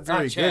 you're not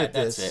very good at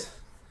this. That's it.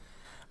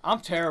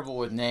 I'm terrible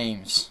with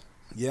names.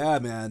 Yeah,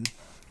 man.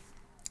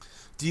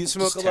 Do you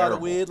smoke a lot terrible.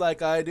 of weed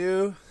like I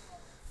do?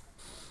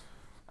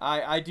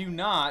 I do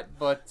not,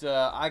 but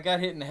I got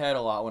hit in the head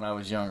a lot when I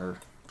was younger.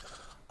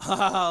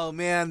 Oh,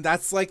 man,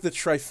 that's like the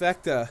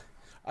trifecta.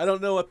 I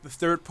don't know what the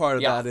third part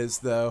of that is,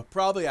 though.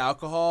 Probably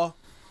alcohol.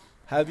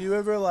 Have you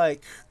ever,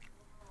 like,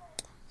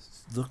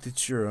 looked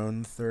at your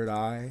own third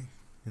eye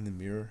in the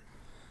mirror?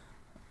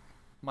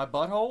 My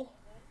butthole?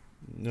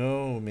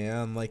 No,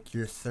 man, like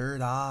your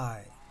third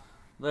eye.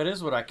 That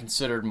is what I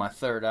considered my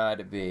third eye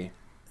to be.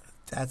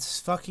 That's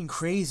fucking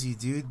crazy,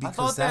 dude, because I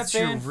thought that's that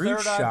your band root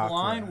Third chakra. Eye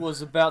Blind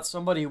was about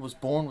somebody who was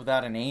born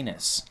without an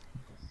anus.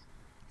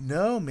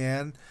 No,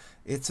 man.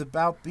 It's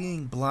about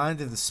being blind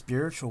to the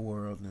spiritual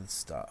world and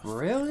stuff.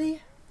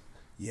 Really?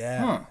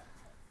 Yeah. Huh.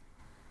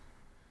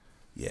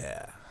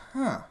 Yeah.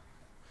 Huh.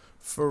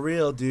 For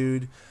real,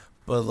 dude.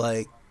 But,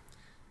 like...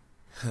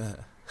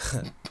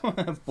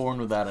 Born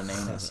without an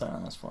anus.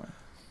 That's funny.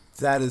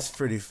 That is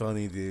pretty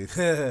funny, dude.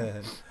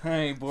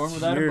 Hey, born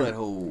without a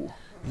butthole.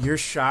 Your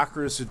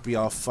chakras would be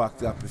all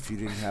fucked up if you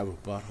didn't have a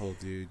butthole,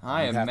 dude.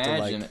 I You'd have to,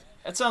 imagine. like...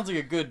 That sounds like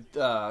a good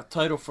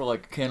title for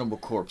like a Cannibal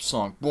Corpse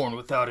song. Born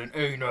without an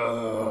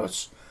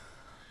anus.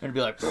 And it'd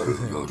be like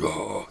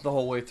the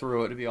whole way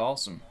through it. It'd be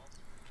awesome.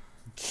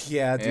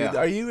 Yeah, dude. Yeah.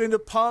 Are you into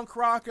punk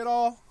rock at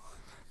all?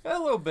 A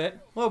little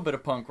bit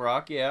of punk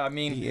rock. Yeah, I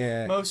mean,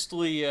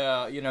 mostly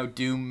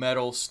doom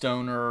metal,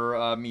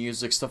 stoner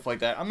music, stuff like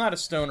that. I'm not a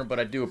stoner, but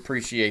I do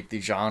appreciate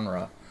the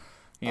genre.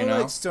 You know?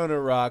 I like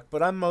stoner rock,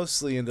 but I'm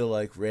mostly into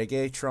like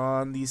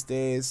reggae-tron these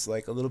days.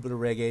 Like a little bit of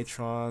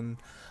reggae-tron.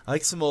 I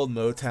like some old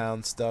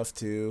Motown stuff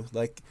too,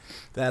 like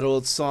that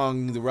old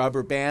song, "The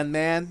Rubber Band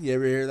Man." You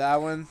ever hear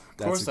that one? Of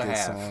course I have.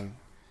 Song.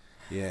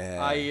 Yeah.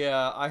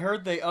 I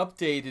heard they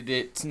updated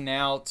it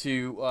now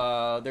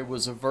to there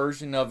was a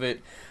version of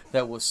it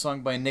that was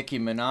sung by Nicki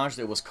Minaj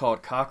that was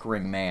called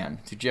 "Cockring Man."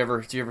 Did you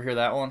ever hear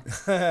that one?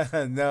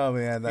 No,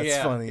 man, that's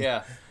funny.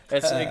 Yeah,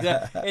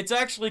 it's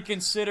actually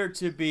considered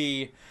to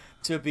be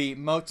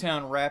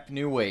Motown rap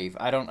new wave.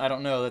 I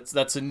don't know.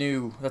 That's a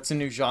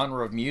new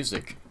genre of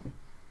music.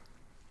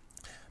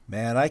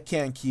 Man, I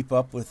can't keep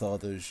up with all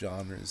those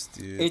genres,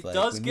 dude. It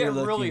does get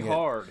really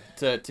hard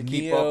to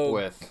keep up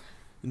with.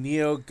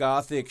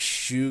 Neo-gothic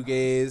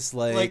shoegaze,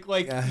 like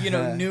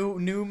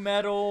new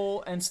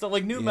metal and stuff.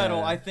 Like new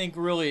metal, I think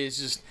really is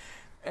just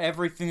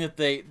everything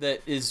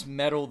that is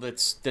metal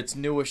that's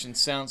newish and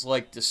sounds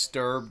like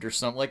Disturbed or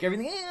something. Like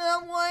everything,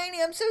 I'm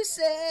whiny, I'm so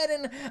sad,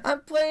 and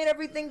I'm playing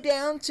everything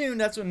down tune.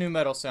 That's what new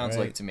metal sounds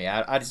like to me.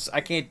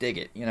 I can't dig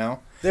it, you know.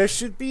 There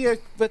should be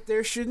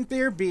shouldn't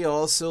there be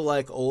also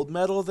like old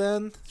metal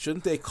then?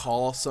 Shouldn't they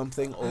call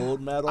something old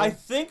metal? I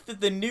think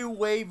that the new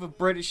wave of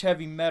British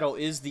heavy metal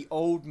is the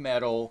old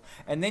metal,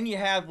 and then you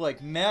have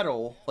like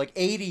metal, like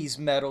 80s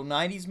metal,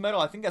 90s metal.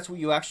 I think that's what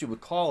you actually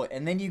would call it.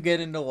 And then you get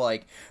into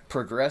like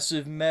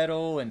progressive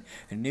metal and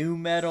new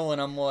metal,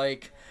 and I'm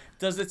like,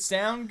 does it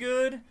sound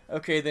good?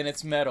 Okay, then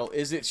it's metal.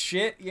 Is it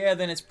shit? Yeah,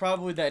 then it's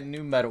probably that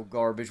new metal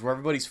garbage where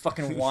everybody's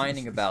fucking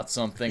whining about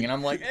something, and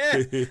I'm like,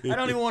 I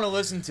don't even want to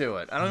listen to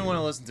it. I don't even want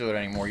to listen to it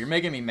anymore. You're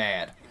making me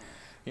mad.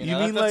 You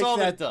know, that's all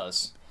that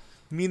does.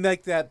 You mean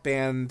like that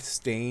band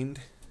Stained?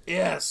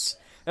 Yes.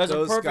 That's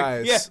those a perfect.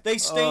 guys. Yeah, they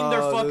stained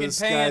their fucking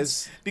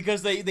pants guys.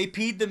 because they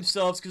peed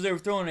themselves because they were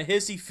throwing a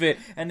hissy fit,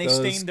 and they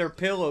stained their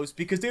pillows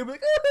because they were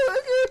like,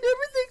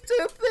 everything's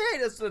so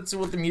bad. That's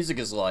what the music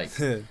is like.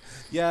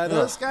 Yeah,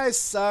 those guys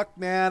suck,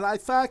 man. I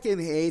fucking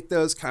hate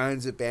those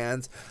kinds of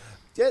bands.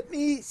 Get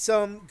me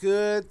some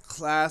good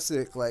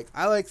classic. Like,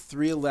 I like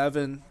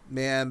 311.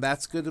 Man,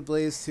 that's good to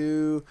blaze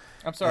too.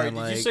 I'm sorry,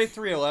 did you say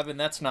 311?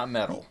 That's not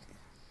metal.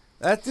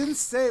 That didn't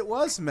say it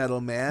was metal,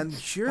 man.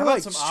 You're How about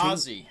like some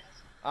Ozzy?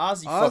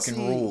 Ozzy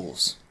fucking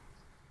rules.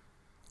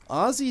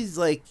 Ozzy's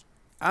like,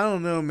 I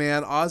don't know,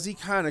 man. Ozzy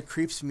kind of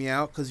creeps me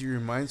out because he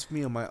reminds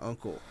me of my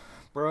uncle.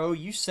 Bro,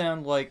 you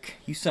sound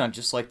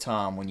just like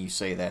Tom when you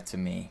say that to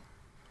me.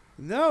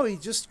 No, he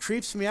just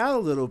creeps me out a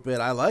little bit.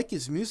 I like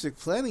his music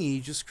plenty.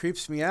 He just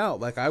creeps me out.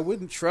 Like, I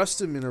wouldn't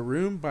trust him in a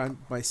room by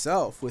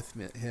myself with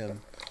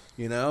him.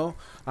 You know?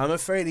 I'm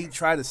afraid he'd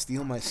try to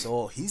steal my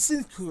soul. He's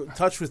in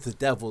touch with the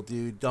devil,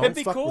 dude. Don't fuck with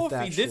that shit. It'd be cool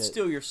if he did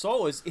steal your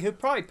soul. He'd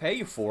probably pay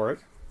you for it.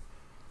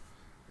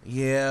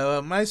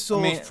 Yeah, my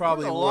soul's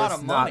probably worth a lot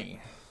of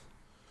money.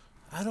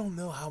 I don't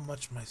know how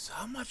much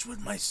would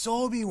my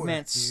soul be worth,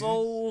 man, dude?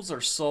 Souls are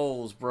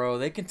souls, bro.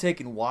 They can take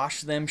and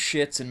wash them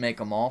shits and make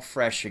them all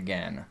fresh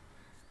again.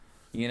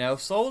 You know,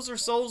 souls are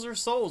souls are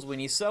souls.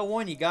 When you sell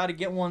one, you got to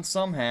get one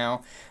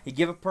somehow. You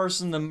give a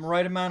person the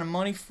right amount of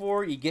money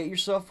for it, you get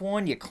yourself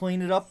one, you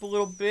clean it up a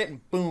little bit,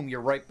 and boom,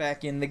 you're right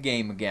back in the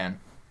game again.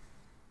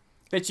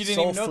 Bet you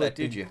didn't even know that,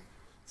 did you?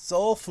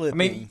 Soul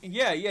flipping. I mean,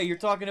 yeah, you're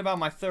talking about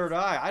my third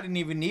eye. I didn't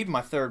even need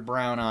my third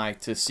brown eye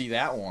to see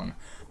that one.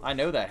 I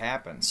know that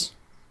happens.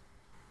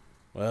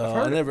 Well,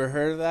 I never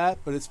heard of that,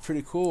 but it's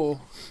pretty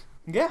cool.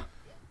 Yeah.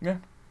 Yeah.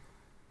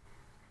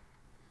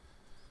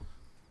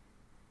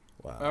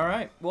 Wow. All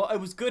right. Well, it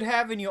was good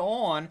having you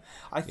on.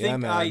 I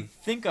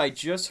think I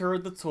just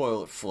heard the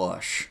toilet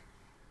flush.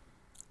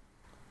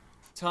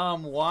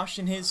 Tom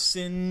washing his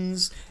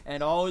sins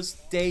and all his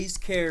day's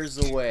cares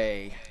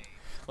away,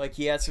 like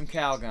he had some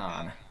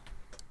Calgon.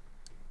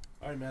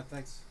 All right, man.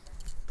 Thanks.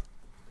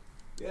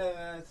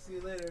 Yeah. See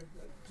you later.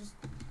 Just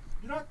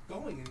you're not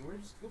going anywhere.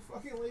 Just go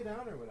fucking lay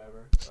down or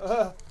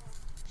whatever.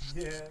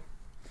 Yeah.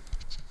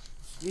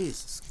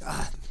 Jesus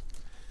God.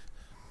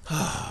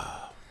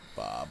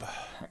 Bob.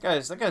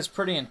 That guy's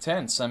pretty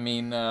intense. I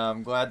mean,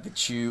 I'm glad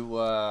that you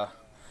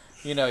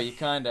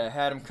kind of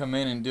had him come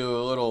in and do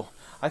a little.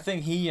 I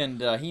think he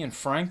and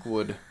Frank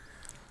would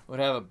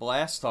have a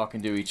blast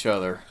talking to each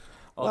other.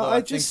 Although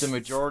I think the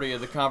majority of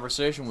the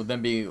conversation would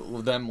then be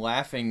them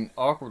laughing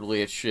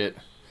awkwardly at shit.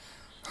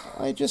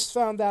 I just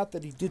found out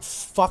that he did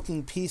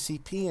fucking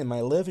PCP in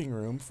my living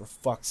room, for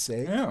fuck's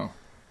sake. Yeah.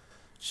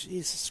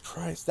 Jesus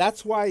Christ.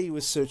 That's why he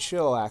was so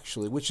chill,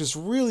 actually, which is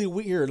really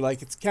weird.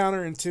 Like, it's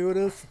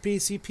counterintuitive for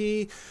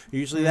PCP.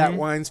 Usually that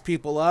winds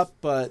people up,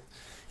 but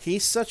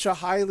he's such a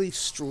highly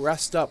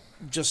stressed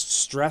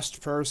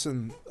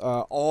person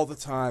all the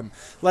time.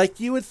 Like,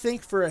 you would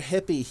think for a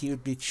hippie he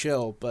would be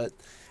chill,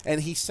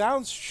 and he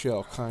sounds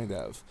chill, kind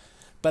of.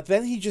 But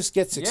then he just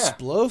gets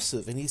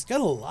explosive, and he's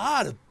got a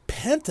lot of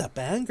pent-up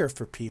anger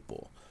for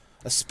people.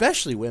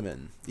 Especially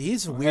women.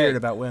 He's weird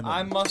about women.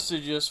 I must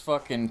have just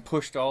fucking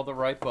pushed all the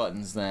right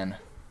buttons then.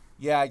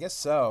 Yeah, I guess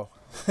so.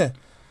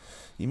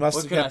 You must.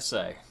 What can I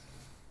say?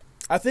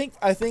 I think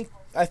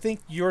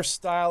your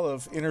style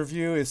of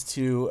interview is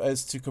to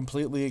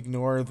completely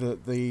ignore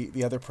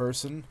the other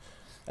person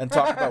and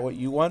talk about what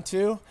you want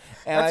to,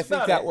 and I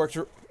think that worked.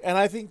 And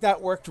I think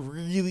that worked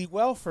really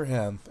well for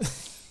him.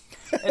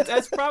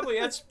 That's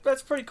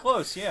pretty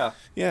close, yeah.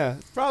 Yeah,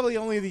 it's probably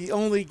the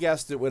only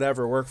guest it would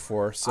ever work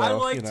for. So I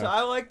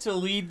like to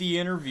lead the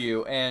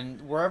interview,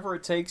 and wherever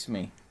it takes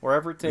me.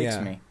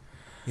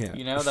 Yeah.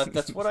 You know,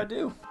 that's what I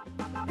do.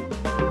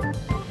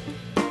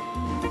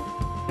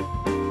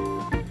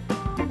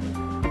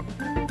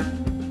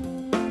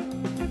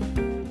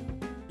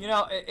 You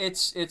know,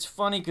 it's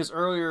funny because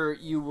earlier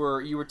you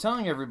were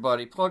telling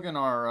everybody, plugging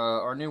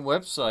our new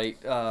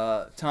website,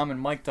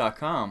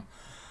 tomandmike.com.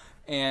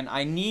 And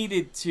I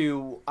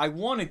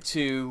wanted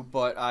to,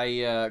 but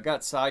I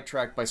got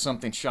sidetracked by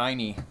something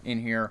shiny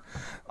in here.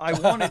 I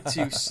wanted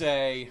to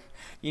say,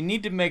 you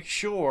need to make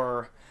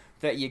sure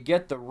that you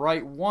get the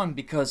right one,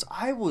 because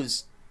I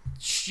was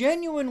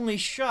genuinely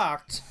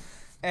shocked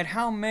at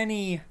how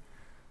many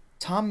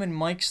Tom and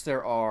Mikes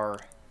there are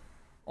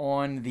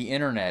on the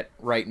internet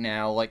right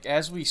now. Like,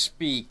 as we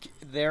speak,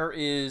 there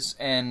is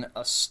an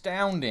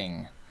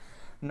astounding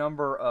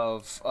number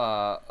of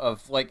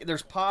like,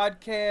 there's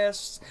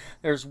podcasts,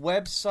 there's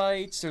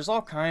websites, there's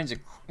all kinds of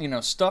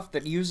stuff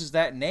that uses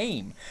that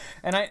name,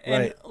 and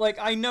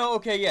I know,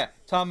 okay, yeah,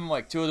 Tom and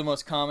Mike, two of the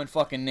most common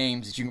fucking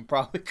names that you can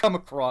probably come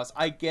across.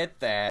 I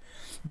get that,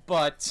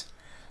 but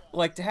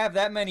like, to have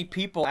that many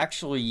people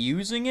actually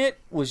using it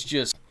was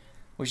just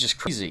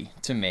crazy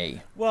to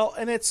me. Well,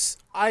 and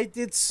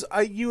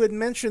you had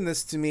mentioned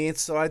this to me,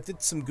 so I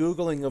did some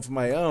Googling of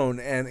my own,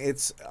 and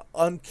it's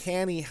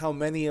uncanny how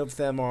many of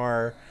them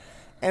are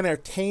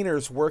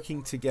entertainers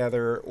working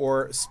together,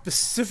 or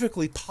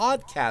specifically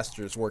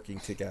podcasters working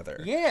together.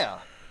 Yeah.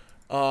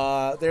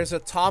 There's a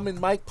Tom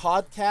and Mike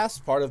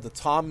podcast, part of the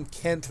Tom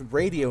Kent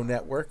radio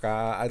network.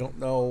 I don't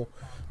know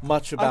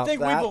much about that. I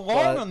think we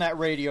belong on that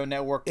radio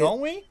network, don't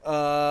we?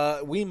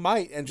 We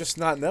might, and just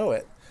not know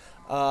it.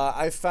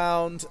 I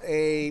found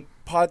a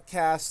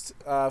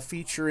podcast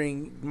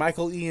featuring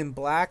Michael Ian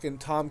Black and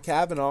Tom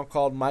Cavanaugh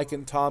called Mike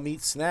and Tom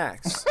Eat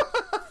Snacks.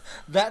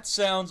 That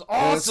sounds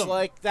awesome.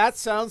 That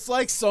sounds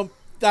like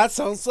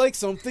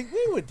something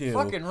we would do.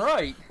 Fucking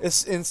right.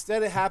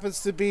 Instead, it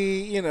happens to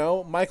be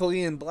Michael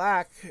Ian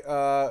Black,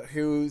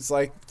 who's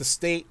like the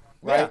state.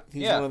 Right,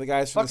 he's one of the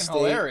guys from the state.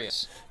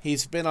 Hilarious.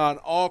 He's been on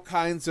all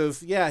kinds of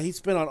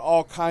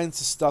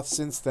stuff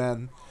since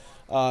then.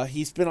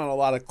 He's been on a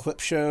lot of clip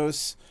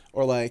shows.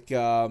 Or like,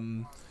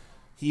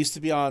 he used to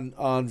be on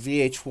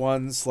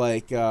VH1's,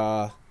 like,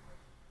 the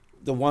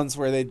ones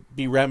where they'd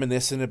be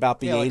reminiscent about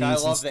the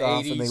 80s and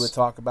stuff, and they would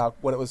talk about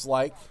what it was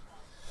like.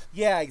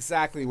 Yeah,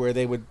 exactly, where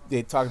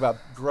they'd talk about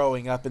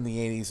growing up in the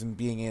 80s and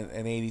being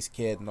an 80s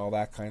kid and all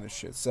that kind of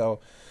shit.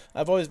 So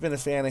I've always been a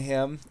fan of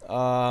him.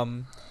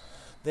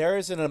 There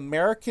is an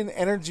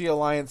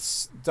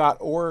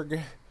AmericanEnergyAlliance.org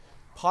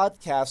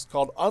podcast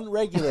called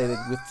Unregulated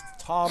with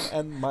Tom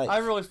and Mike. I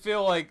really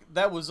feel like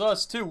that was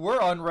us too. We're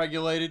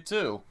unregulated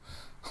too.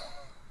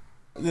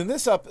 In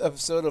this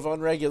episode of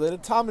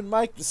Unregulated, Tom and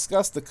Mike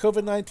discuss the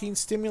COVID-19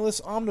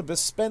 stimulus omnibus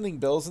spending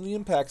bills and the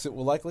impacts it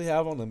will likely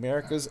have on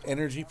America's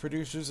energy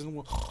producers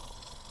and...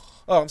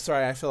 Oh, I'm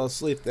sorry, I fell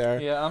asleep there.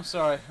 Yeah, I'm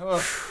sorry.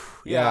 Oh,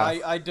 yeah,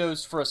 I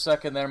dozed for a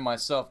second there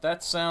myself.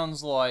 That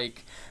sounds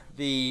like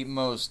the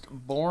most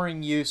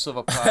boring use of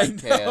a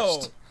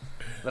podcast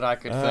that I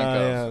could think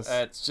of. Yes.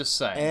 It's just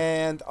saying.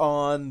 And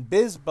on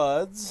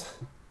BizBuds,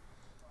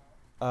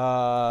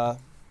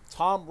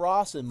 Tom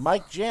Ross and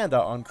Mike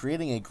Janda on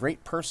creating a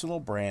great personal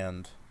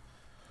brand.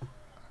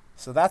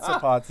 So that's a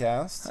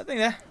podcast. I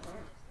think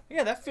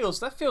that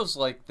feels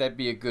like that'd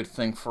be a good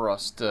thing for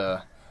us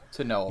to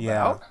know about.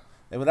 Yeah.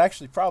 It would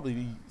actually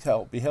probably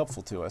be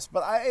helpful to us.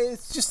 But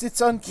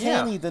it's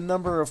uncanny the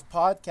number of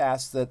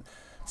podcasts that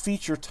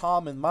feature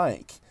Tom and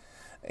Mike.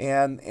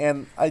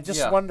 And I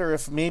just wonder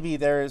if maybe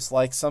there's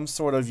like some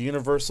sort of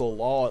universal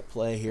law at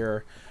play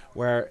here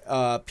where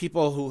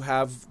people who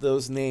have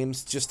those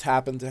names just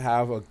happen to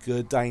have a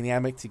good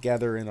dynamic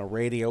together in a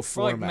radio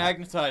format. We're like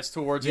magnetized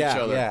towards each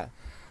other. Yeah.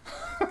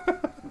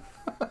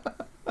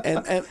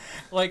 And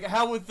like,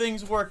 how would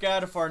things work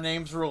out if our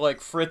names were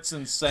like Fritz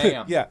and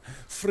Sam? Yeah,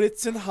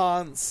 Fritz and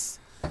Hans.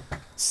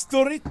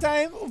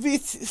 Storytime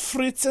with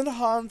Fritz and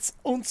Hans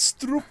und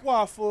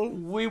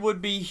Stroopwafel. We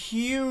would be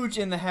huge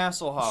in the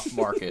Hasselhoff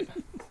market.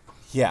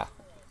 Yeah.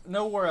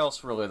 Nowhere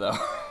else, really, though.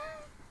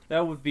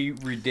 That would be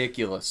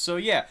ridiculous. So,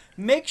 yeah,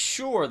 make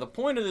sure, the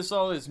point of this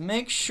all is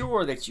make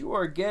sure that you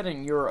are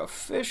getting your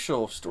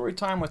official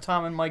Storytime with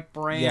Tom and Mike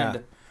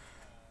brand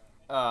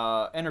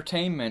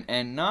entertainment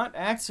and not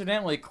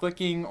accidentally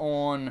clicking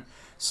on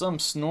some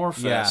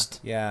Snorefest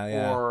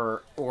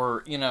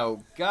or you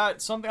know,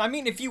 got something. I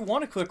mean, if you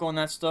want to click on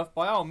that stuff,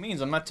 by all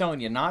means, I'm not telling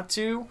you not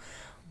to,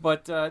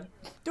 but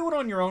do it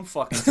on your own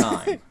fucking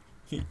time.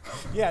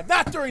 Yeah,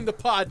 not during the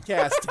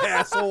podcast,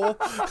 asshole.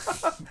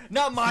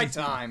 Not my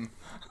time.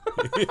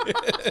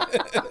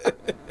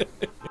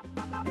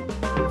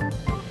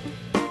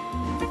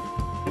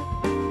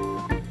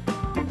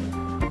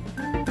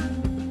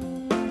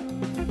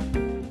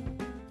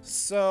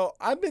 So,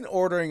 I've been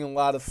ordering a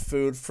lot of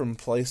food from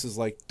places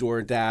like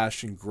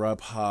DoorDash and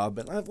Grubhub,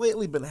 and I've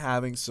lately been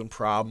having some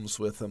problems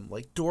with them.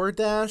 Like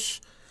DoorDash,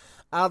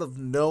 out of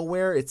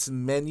nowhere, its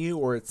menu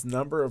or its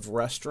number of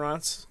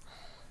restaurants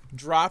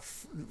dropped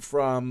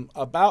from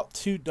about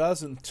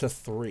 24 to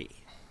 3.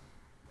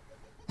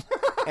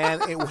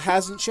 And it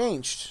hasn't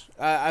changed.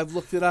 I've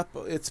looked it up.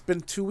 It's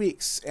been 2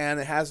 weeks, and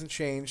it hasn't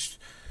changed.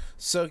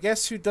 So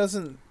guess who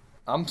doesn't...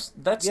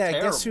 That's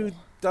terrible. Guess who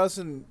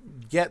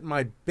doesn't get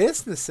my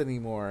business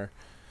anymore?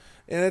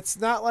 And it's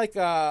not like,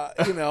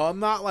 I'm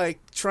not like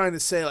trying to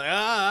say like,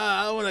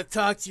 I want to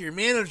talk to your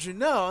manager.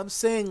 No, I'm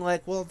saying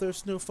like, well,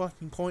 there's no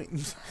fucking point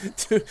in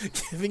to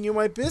giving you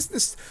my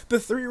business. The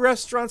 3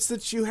 restaurants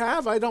that you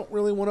have, I don't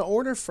really want to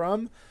order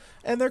from,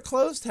 and they're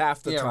closed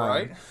half the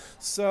time. Right.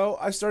 So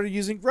I started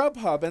using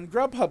Grubhub, and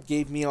Grubhub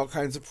gave me all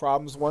kinds of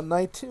problems one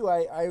night too.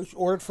 I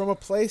ordered from a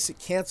place, it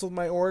canceled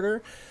my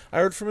order. I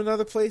ordered from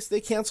another place,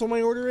 they canceled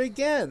my order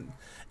again.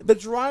 The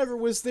driver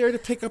was there to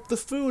pick up the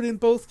food in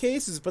both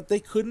cases, but they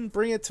couldn't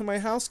bring it to my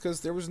house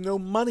because there was no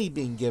money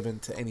being given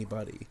to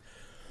anybody.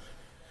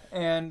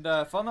 And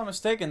if I'm not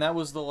mistaken, that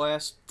was the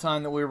last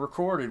time that we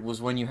recorded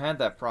was when you had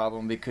that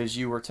problem because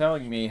you were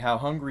telling me how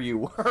hungry you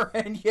were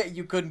and yet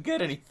you couldn't get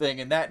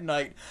anything. And that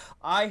night,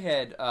 I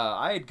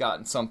had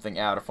gotten something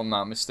out, if I'm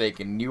not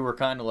mistaken. You were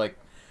kind of like,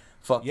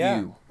 fuck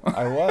you.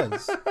 I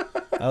was.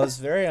 I was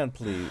very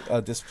unpleased.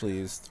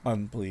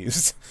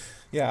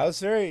 Yeah, I was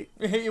very...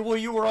 Well,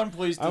 you were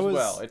unpleased as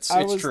well. It's true.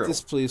 I was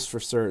displeased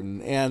for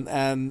certain.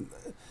 And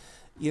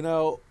you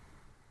know,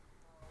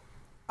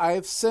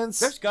 I've since...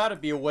 There's got to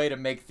be a way to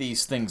make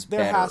these things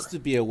better. There has to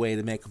be a way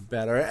to make them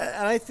better.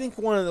 And I think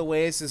one of the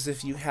ways is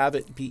if you have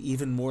it be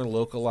even more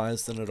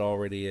localized than it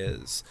already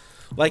is.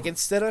 Like,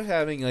 instead of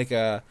having like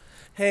a...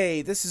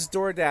 Hey, this is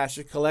DoorDash.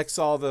 It collects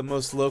all the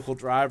most local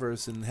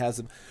drivers and has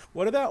them.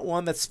 What about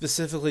one that's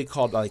specifically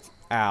called, like,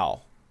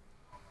 Al?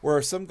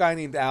 Where some guy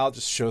named Al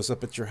just shows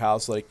up at your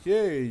house like,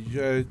 hey,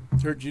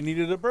 heard you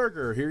needed a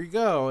burger. Here you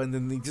go. And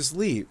then he just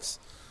leaves.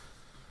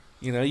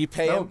 You know, you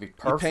pay him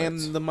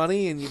the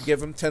money and you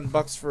give him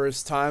 $10 for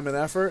his time and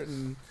effort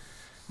and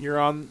you're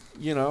on,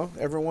 you know,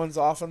 everyone's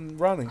off and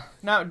running.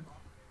 Now,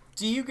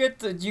 do you get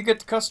to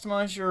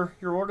customize your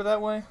order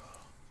that way?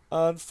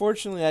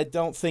 Unfortunately, I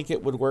don't think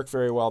it would work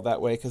very well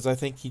that way because I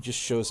think he just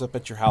shows up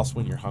at your house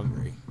when you're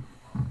hungry.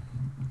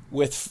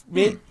 With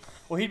me,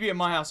 well, he'd be at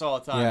my house all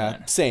the time. Yeah,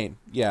 then. Same.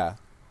 Yeah.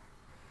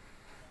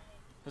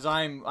 Because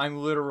I'm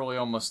literally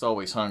almost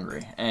always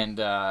hungry, and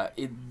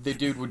the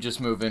dude would just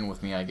move in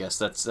with me. I guess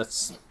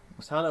that's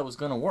how that was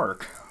gonna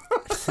work.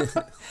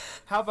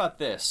 How about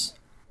this?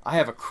 I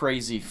have a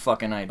crazy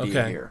fucking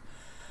idea here.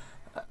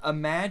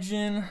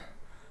 Imagine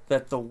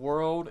that the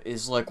world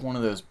is like one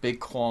of those big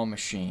claw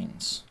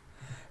machines.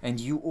 And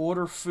you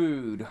order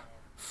food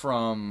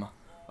from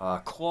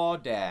Claw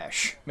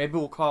Dash. Maybe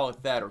we'll call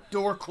it that, or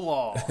Door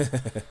Claw.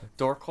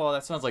 Door Claw.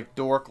 That sounds like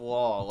Dork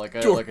Law, like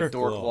a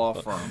dork law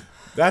firm.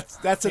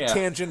 That's a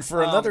tangent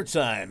for another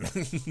time.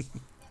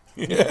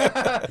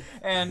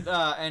 And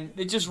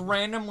it just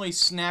randomly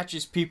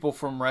snatches people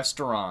from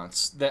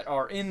restaurants that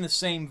are in the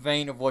same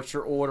vein of what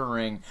you're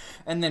ordering,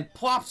 and then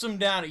plops them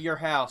down at your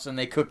house, and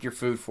they cook your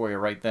food for you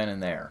right then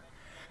and there.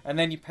 And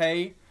then you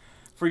pay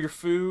for your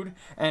food,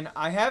 and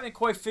I haven't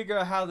quite figured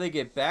out how they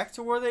get back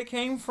to where they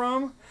came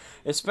from,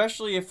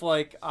 especially if,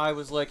 like, I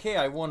was like, hey,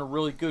 I want a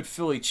really good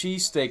Philly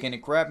cheesesteak, and it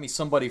grabbed me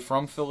somebody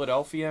from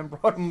Philadelphia and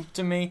brought them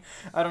to me.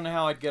 I don't know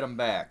how I'd get them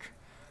back.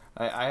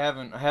 I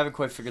haven't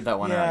quite figured that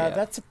one out yet. Yeah,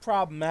 that's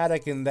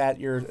problematic in that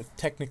you're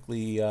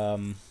technically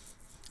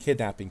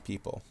kidnapping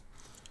people.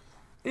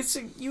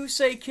 You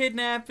say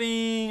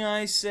kidnapping,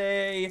 I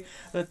say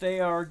that they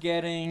are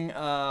getting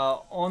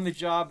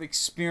on-the-job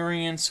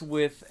experience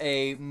with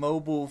a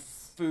mobile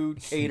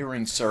food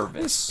catering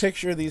service. Just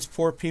picture these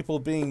poor people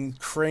being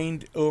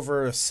craned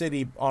over a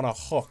city on a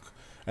hook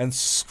and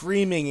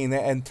screaming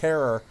in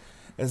terror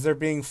as they're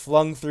being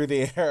flung through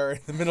the air in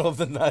the middle of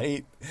the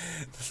night.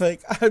 It's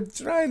like, I'm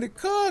trying to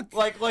cook.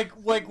 Like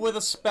with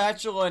a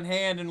spatula in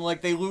hand, and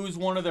like they lose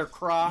one of their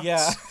crocs.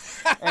 Yeah.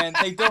 And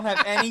they don't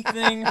have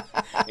anything.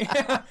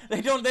 Yeah,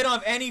 they don't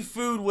have any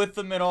food with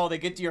them at all. They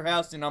get to your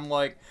house, and I'm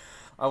like,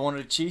 I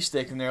wanted a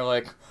cheesesteak, and they're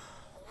like,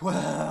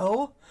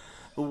 well,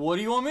 what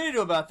do you want me to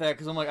do about that?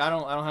 Because I'm like, I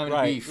don't have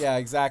any beef. Yeah,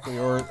 exactly,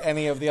 or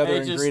any of the other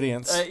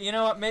ingredients. You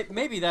know what?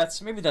 Maybe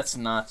that's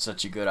not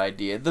such a good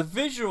idea. The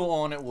visual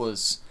on it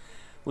was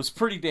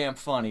pretty damn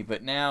funny,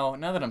 but now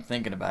that I'm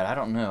thinking about it, I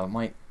don't know.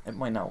 It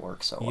might not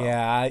work so well.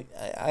 Yeah,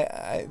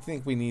 I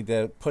think we need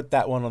to put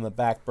that one on the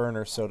back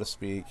burner, so to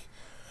speak.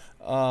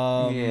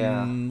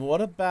 Yeah.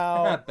 What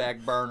about not back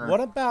burner?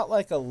 What about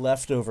like a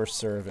leftover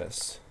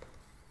service?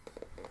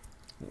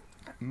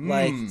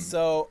 Like,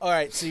 so, all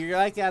right, so you're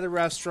like at a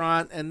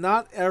restaurant, and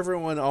not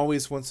everyone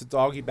always wants a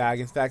doggy bag.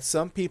 In fact,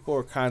 some people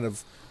are kind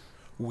of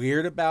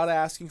weird about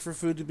asking for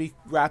food to be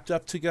wrapped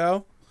up to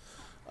go.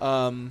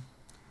 And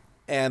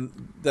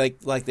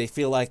like they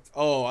feel like,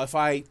 oh, if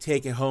I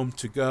take it home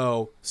to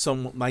go,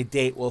 my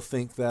date will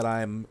think that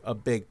I'm a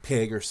big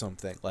pig or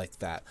something like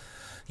that.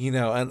 You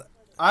know, and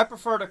I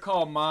prefer to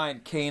call mine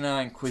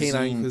canine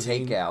cuisine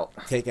takeout.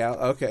 Takeout,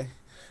 okay.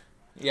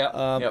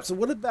 Yep. So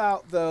what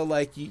about though,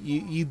 like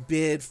you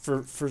bid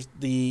for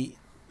the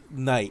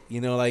night,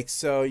 you know, like,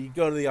 so you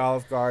go to the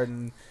Olive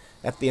Garden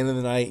at the end of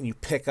the night and you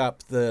pick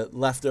up the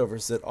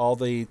leftovers at all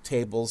the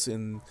tables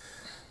in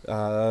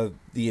the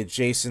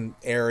adjacent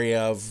area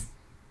of,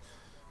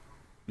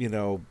 you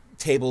know,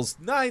 tables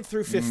 9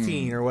 through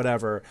 15 or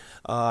whatever.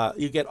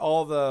 You get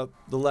all the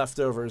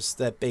leftovers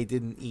that they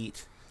didn't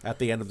eat at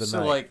the end of the night.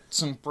 So like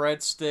some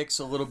breadsticks,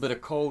 a little bit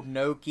of cold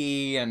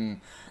gnocchi, and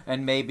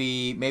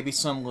maybe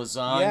some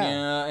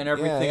lasagna and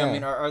everything. Yeah. I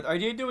mean, are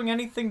you doing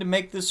anything to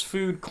make this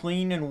food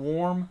clean and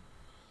warm?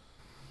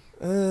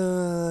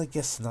 I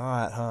guess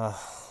not, huh?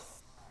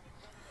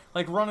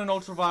 Like run an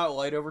ultraviolet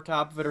light over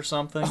top of it or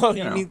something. Oh,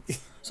 you know, mean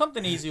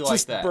something easy like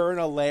that. Just burn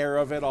a layer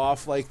of it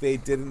off like they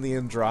did in the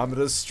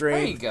Andromeda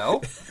strain. There you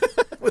go.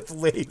 With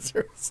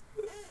lasers.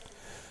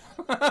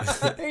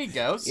 There you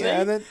go. See?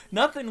 Yeah, then,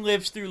 nothing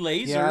lives through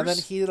lasers. Yeah, and then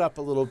heat it up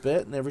a little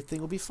bit and everything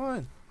will be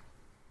fine.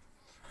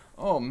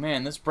 Oh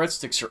man, these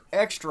breadsticks are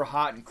extra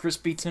hot and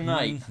crispy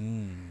tonight.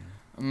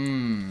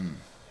 You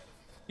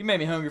made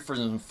me hungry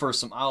for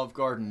some Olive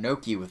Garden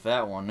gnocchi with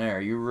that one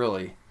there. You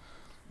really.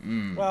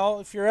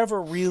 Well, if you're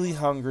ever really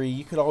hungry,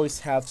 you could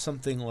always have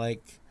something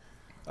like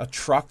a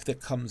truck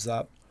that comes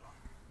up,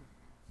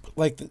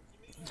 like the.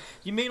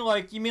 You mean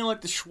like the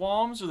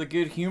Schwalms or the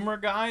Good Humor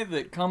guy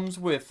that comes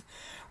with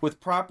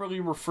properly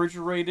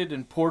refrigerated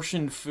and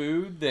portioned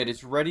food that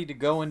is ready to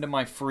go into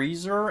my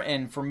freezer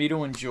and for me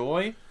to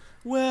enjoy?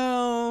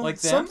 Well, like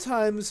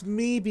sometimes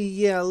maybe,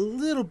 yeah, a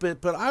little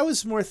bit, but I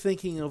was more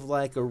thinking of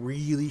like a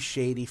really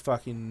shady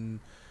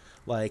fucking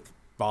like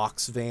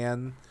box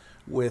van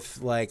with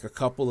like a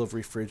couple of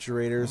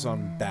refrigerators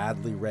on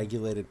badly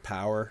regulated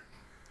power.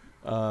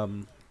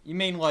 You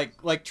mean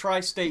like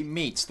Tri-State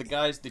Meats, the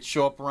guys that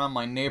show up around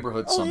my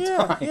neighborhood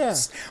sometimes? Yeah.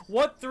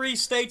 What 3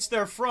 states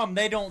they're from,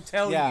 they don't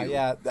tell you.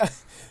 Yeah.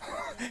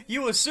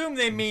 You assume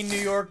they mean New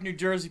York, New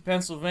Jersey,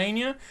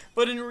 Pennsylvania,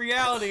 but in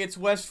reality it's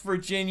West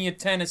Virginia,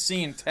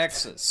 Tennessee, and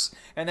Texas.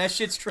 And that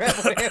shit's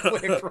traveling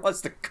halfway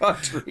across the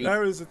country.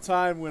 There was a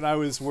time when I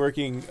was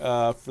working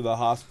for the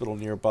hospital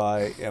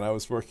nearby, and I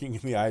was working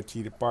in the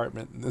IT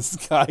department, and this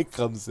guy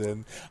comes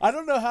in. I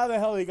don't know how the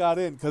hell he got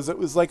in, because it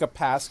was like a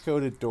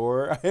pass-coded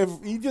door.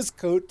 He just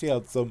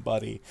coattailed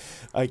somebody,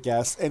 I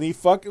guess, and he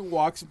fucking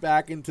walks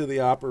back into the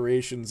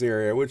operations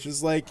area, which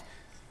is like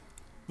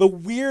the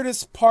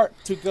weirdest part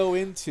to go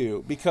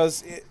into,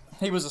 because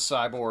he was a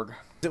cyborg.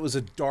 It was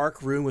a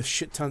dark room with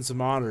shit tons of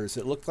monitors.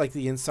 It looked like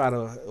the inside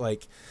of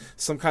like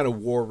some kind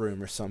of war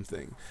room or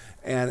something.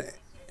 And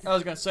I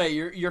was gonna say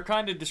you're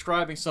kind of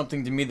describing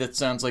something to me that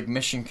sounds like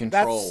mission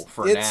control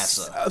for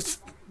NASA.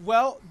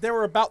 Well, there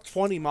were about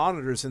 20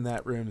 monitors in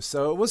that room,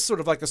 so it was sort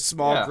of like a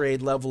small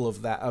grade level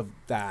of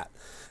that.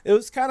 It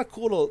was kind of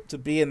cool to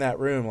be in that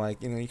room.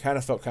 Like, you know, you kind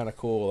of felt kind of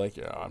cool, like,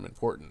 yeah, I'm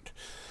important.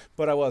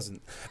 But I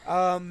wasn't.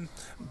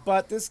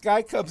 But this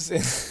guy comes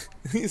in.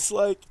 He's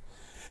like,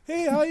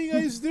 hey, how you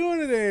guys doing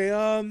today?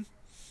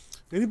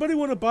 anybody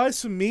want to buy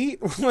some meat?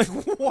 We're like,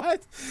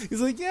 what?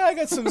 He's like, yeah, I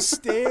got some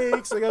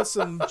steaks, I got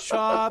some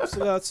chops, I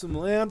got some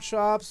lamb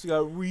chops, I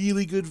got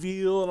really good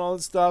veal and all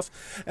this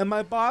stuff. And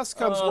my boss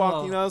comes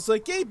walking, and I was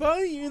like, hey,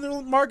 buddy, you in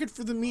the market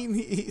for the meat?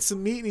 And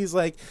some meat? And he's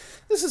like,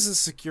 this is a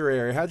secure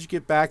area. How'd you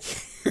get back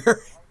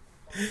here?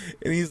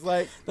 And he's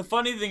like... The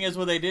funny thing is,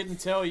 what they didn't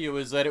tell you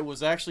is that it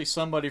was actually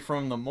somebody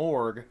from the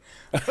morgue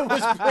who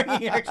was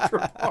bringing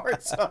extra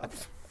parts up.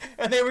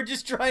 And they were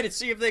just trying to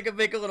see if they could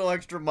make a little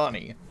extra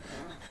money.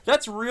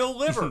 That's real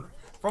liver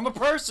from a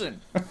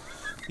person.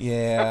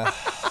 Yeah.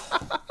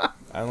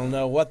 I don't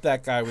know what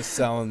that guy was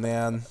selling,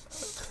 man.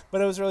 But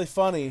it was really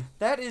funny.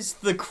 That is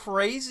the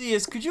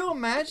craziest. Could you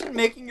imagine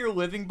making your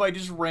living by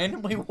just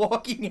randomly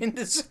walking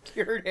into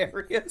secured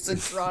areas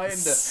and trying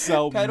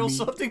to peddle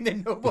something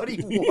that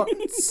nobody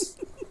wants?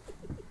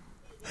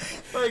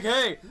 Like,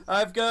 hey,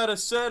 I've got a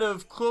set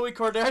of Khloe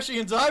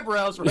Kardashian's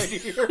eyebrows right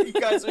here. You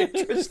guys are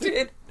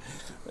interested?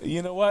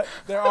 You know what?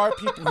 There are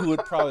people who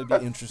would probably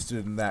be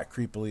interested in that,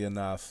 creepily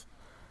enough.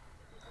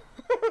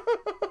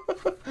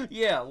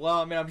 Yeah,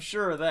 well, I mean, I'm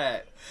sure of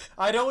that.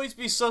 I'd always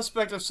be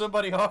suspect of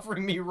somebody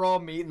offering me raw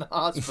meat in the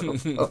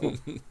hospital.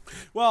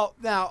 Well,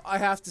 now, I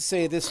have to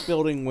say this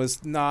building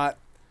was not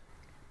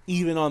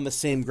even on the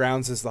same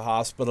grounds as the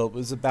hospital. It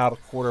was about a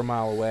quarter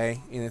mile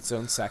away in its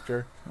own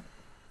sector.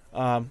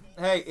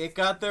 Hey, it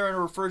got there in a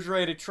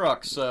refrigerated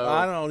truck, so...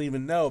 I don't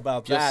even know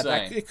about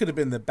that. It could have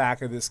been the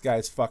back of this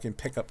guy's fucking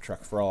pickup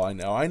truck for all I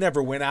know. I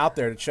never went out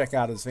there to check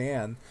out his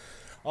van.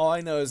 All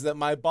I know is that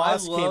my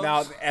boss came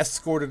out and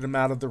escorted him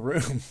out of the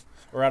room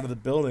or out of the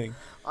building.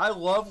 I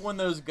love when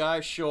those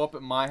guys show up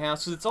at my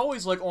house, because it's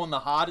always like on the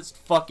hottest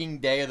fucking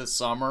day of the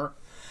summer.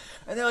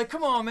 And they're like,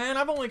 come on, man,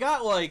 I've only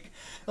got like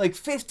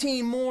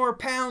 15 more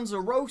pounds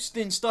of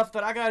roasting stuff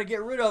that I got to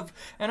get rid of.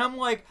 And I'm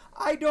like,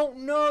 I don't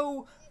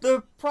know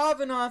the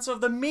provenance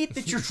of the meat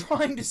that you're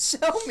trying to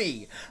sell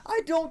me. I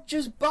don't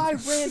just buy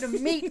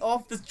random meat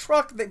off the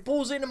truck that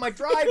pulls into my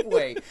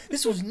driveway.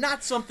 This was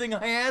not something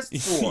I asked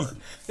for.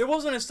 There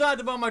wasn't a sign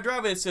above my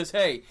driveway that says,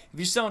 hey, if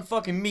you're selling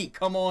fucking meat,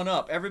 come on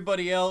up.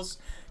 Everybody else,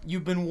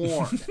 you've been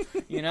warned.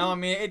 You know, I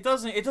mean, it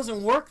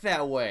doesn't work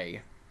that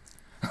way.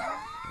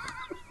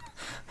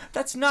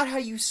 That's not how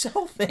you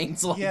sell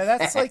things like that. Yeah,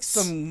 that's like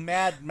some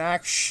Mad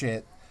Max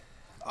shit.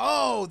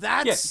 Oh,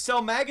 that's... Yeah,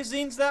 sell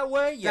magazines that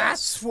way? Yes.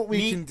 That's what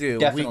we can do.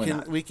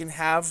 We can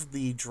have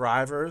the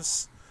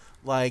drivers,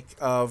 like,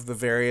 of the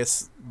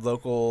various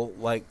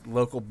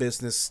local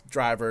business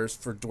drivers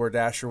for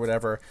DoorDash or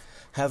whatever,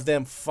 have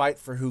them fight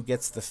for who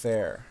gets the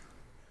fare.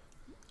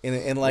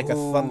 In like a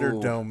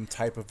Thunderdome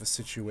type of a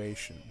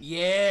situation.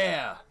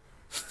 Yeah.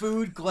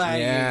 Food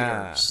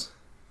gladiators. Yeah.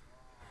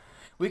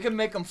 We can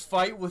make them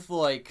fight with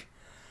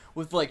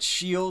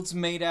shields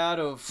made out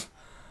of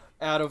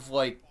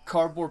like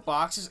cardboard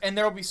boxes, and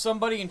there'll be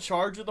somebody in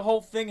charge of the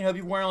whole thing, and he'll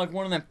be wearing like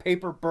one of them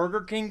paper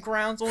Burger King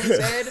crowns on his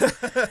head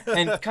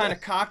and kind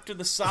of cocked to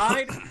the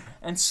side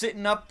and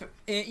sitting up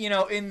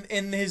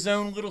in his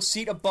own little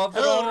seat above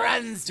it all,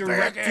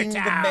 directing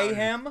the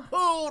mayhem.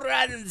 Who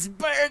runs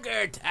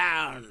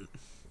Burgertown?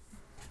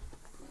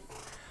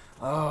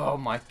 Oh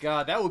my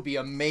god, that would be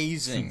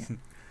amazing.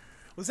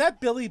 Was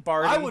that Billy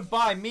Barty? I would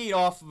buy meat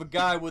off of a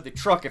guy with a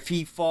truck if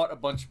he fought a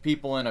bunch of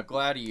people in a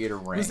gladiator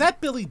ring. Was that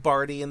Billy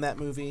Barty in that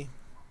movie?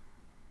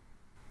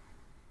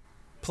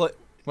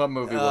 What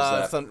movie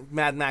was that?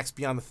 Mad Max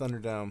Beyond the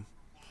Thunderdome.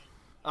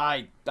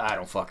 I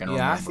don't fucking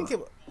remember. Yeah, I think it...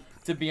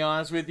 To be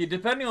honest with you,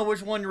 depending on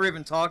which one you're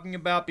even talking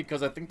about,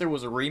 because I think there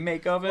was a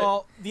remake of it.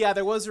 Well, yeah,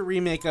 there was a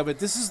remake of it.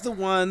 This is the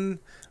one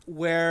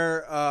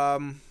where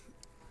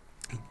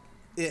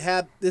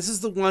This is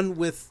the one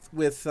with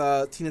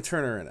Tina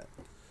Turner in it.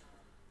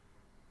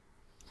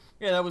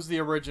 Yeah, that was the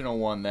original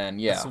one then,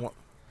 yeah.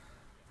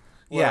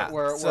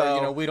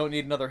 Where we don't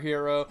need another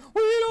hero.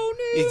 We don't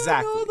need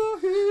another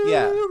hero.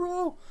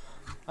 Yeah.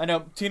 I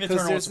know, Tina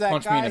Turner wants to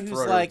punch me in the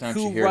throat every time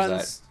she hears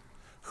that.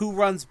 Who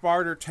runs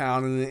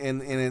Burgertown,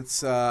 and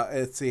it's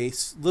a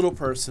little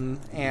person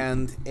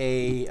and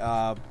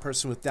a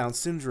person with Down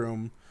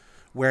syndrome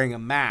wearing a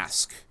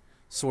mask,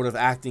 sort of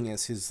acting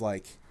as his,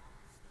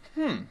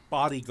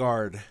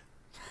 bodyguard.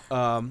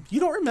 You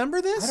don't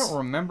remember this? I don't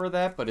remember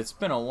that, but it's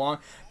been a long...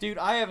 Dude,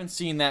 I haven't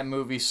seen that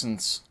movie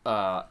since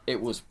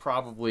it was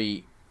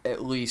probably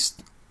at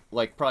least,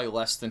 probably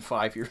less than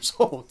 5 years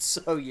old.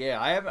 So,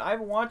 yeah, I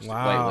haven't watched it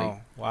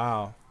lately.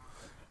 Wow.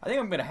 I think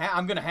I'm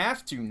gonna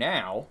have to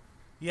now.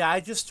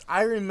 Yeah,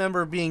 I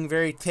remember being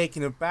very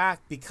taken aback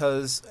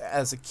because,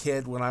 as a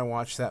kid, when I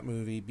watched that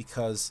movie,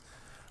 because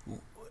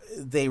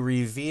they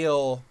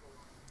reveal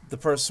the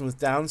person with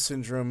Down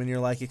syndrome, and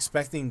you're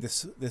expecting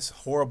this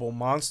horrible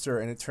monster,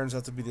 and it turns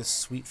out to be this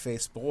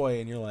sweet-faced boy,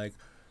 and you're like,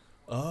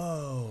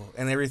 oh,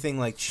 and everything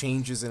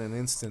changes in an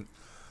instant.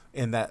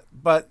 In that,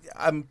 but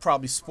I'm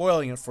probably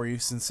spoiling it for you,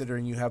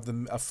 considering you have a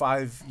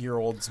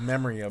 5-year-old's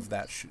memory of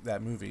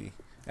that movie,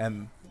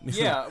 and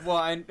yeah, well,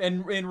 and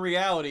in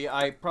reality,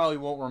 I probably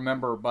won't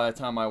remember by the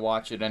time I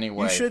watch it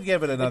anyway. You should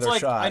give it another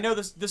shot. I know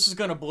this is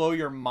gonna blow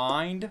your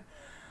mind,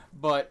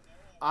 but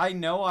I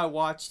know I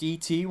watched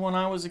E.T. when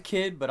I was a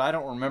kid, but I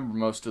don't remember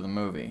most of the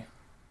movie.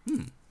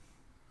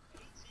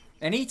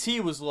 And E.T.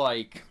 was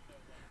like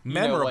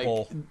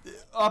memorable,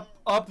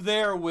 up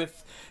there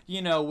with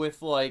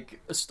with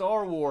like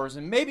Star Wars,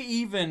 and maybe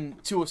even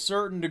to a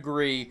certain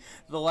degree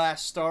The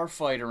Last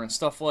Starfighter and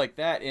stuff like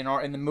that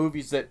in the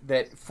movies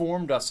that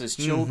formed us as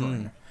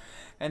children.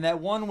 And that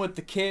one with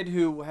the kid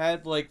who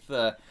had like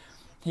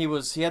he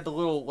had the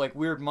little like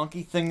weird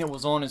monkey thing that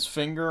was on his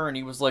finger, and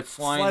he was like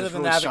flying this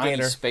really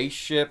shiny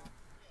spaceship.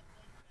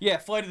 Yeah,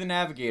 Flight of the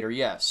Navigator.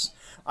 Yes,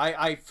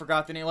 I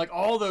forgot the name. Like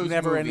all those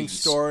Never movies, Ending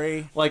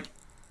Story. Like.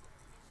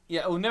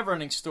 Yeah, Never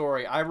Ending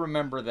Story. I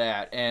remember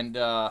that, and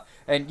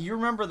you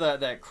remember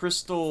that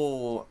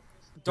crystal,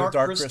 dark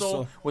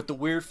crystal with the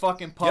weird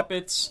fucking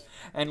puppets,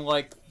 and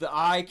like the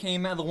eye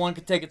came out, the one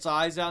could take its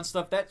eyes out and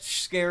stuff. That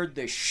scared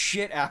the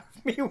shit out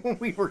of me when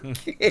we were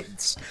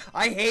kids.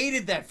 I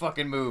hated that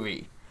fucking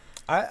movie.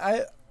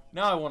 Now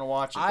I want to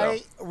watch it.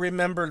 I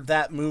remember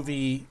that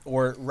movie,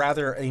 or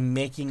rather, a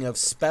making of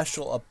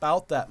special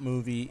about that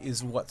movie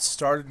is what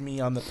started me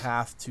on the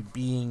path to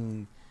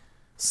being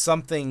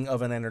something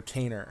of an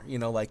entertainer,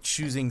 like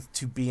choosing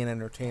to be an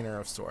entertainer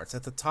of sorts.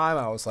 At the time,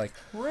 I was like,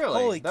 really?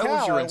 Holy that cow,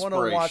 was your I want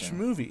to watch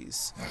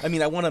movies. I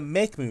mean, I want to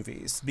make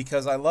movies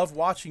because I love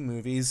watching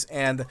movies,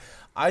 and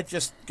I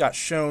just got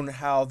shown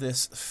how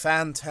this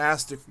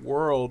fantastic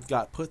world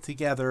got put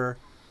together.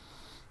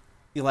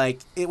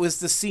 Like, it was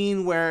the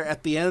scene where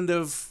at the end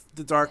of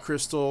The Dark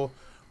Crystal,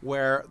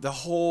 where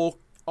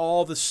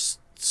all the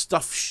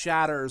stuff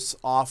shatters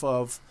off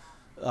of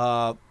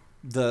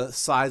the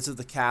sides of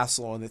the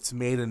castle, and it's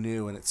made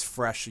anew and it's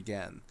fresh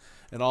again,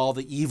 and all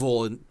the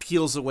evil and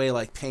peels away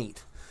like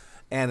paint,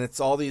 and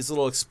it's all these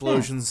little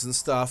explosions and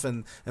stuff,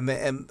 and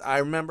I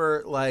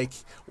remember like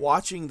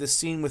watching this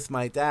scene with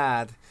my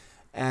dad,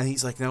 and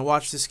he's like, now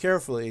watch this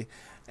carefully,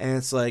 and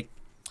it's like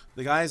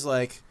the guy's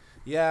like,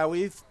 yeah,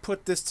 we've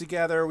put this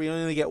together, we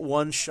only get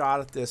one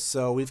shot at this,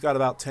 so we've got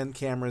about 10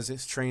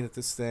 cameras trained at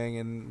this thing,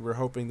 and we're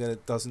hoping that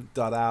it doesn't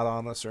dud out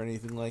on us or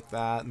anything like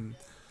that. And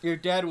your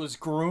dad was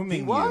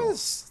grooming you. He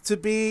was to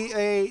be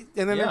an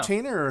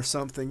entertainer or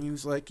something. He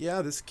was like,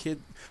 yeah, this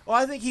kid... Well,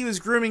 I think he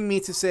was grooming me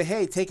to say,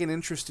 hey, take an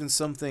interest in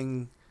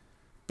something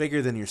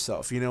bigger than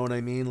yourself. You know what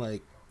I mean?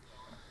 Like...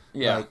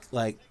 Yeah.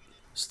 Like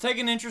just take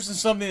an interest in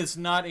something that's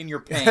not in your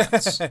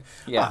pants.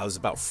 Yeah. I was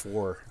about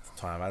 4 at the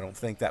time. I don't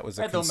think that was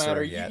a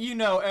concern yet. That don't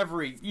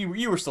matter.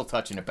 You were still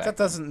touching it back. That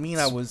doesn't mean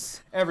I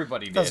was...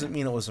 Everybody did. Doesn't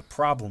mean it was a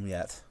problem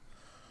yet.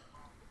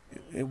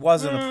 It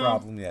wasn't a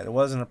problem yet. It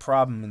wasn't a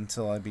problem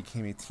until I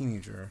became a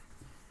teenager.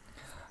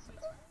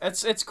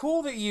 It's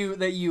cool that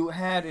you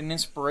had an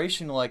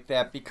inspiration like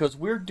that, because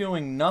we're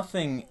doing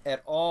nothing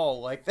at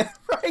all like that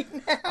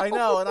right now. I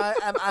know, and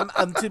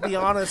I'm to be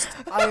honest,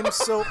 I am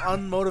so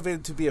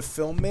unmotivated to be a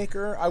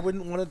filmmaker. I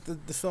wouldn't want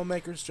the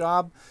filmmaker's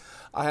job.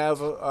 I have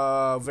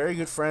a very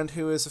good friend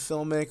who is a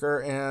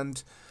filmmaker,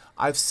 and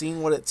I've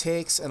seen what it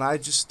takes, and I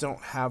just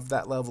don't have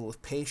that level of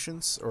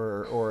patience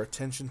or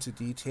attention to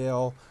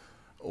detail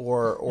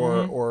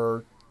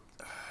or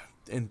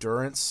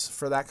endurance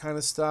for that kind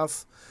of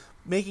stuff.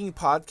 Making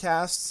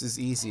podcasts is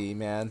easy,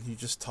 man. You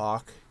just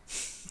talk.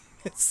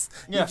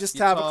 You just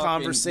have a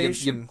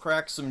conversation. You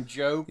crack some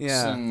jokes.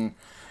 Yeah. And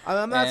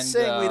I'm not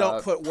saying we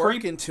don't put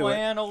work into it.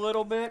 Pre-plan a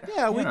little bit.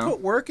 Yeah, we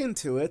put work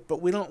into it, but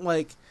we don't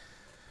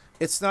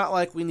it's not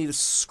like we need a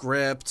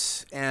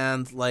script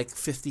and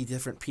 50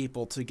 different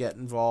people to get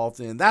involved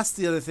in. That's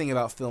the other thing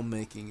about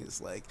filmmaking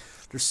is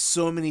there's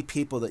so many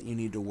people that you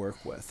need to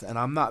work with, and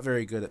I'm not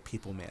very good at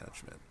people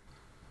management.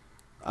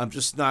 I'm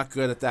just not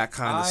good at that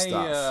kind of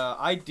stuff.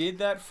 I did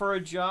that for a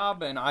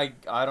job, and I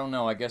don't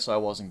know. I guess I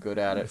wasn't good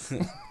at it.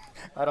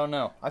 I don't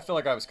know. I feel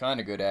like I was kind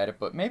of good at it,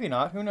 but maybe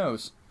not. Who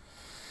knows?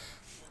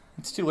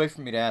 It's too late for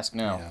me to ask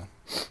now.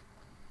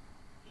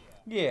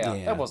 Yeah,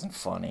 that wasn't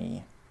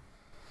funny.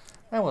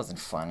 That wasn't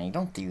funny.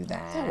 Don't do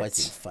that. That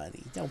wasn't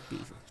funny. Don't be.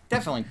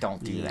 Definitely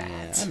don't do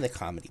that. I'm the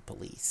comedy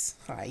police.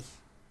 Hi.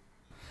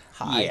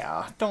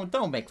 Yeah,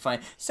 don't make fun.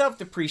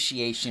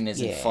 Self-depreciation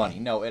isn't funny.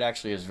 No, it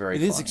actually is very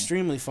funny. It is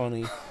extremely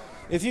funny.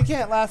 If you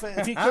can't laugh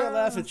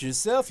at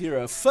yourself, you're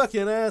a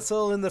fucking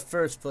asshole in the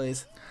first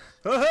place.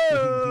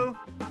 Ho-ho!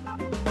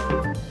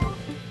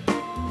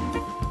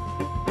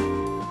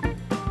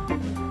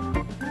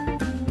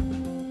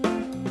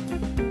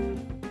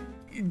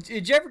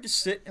 Did you ever just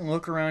sit and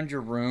look around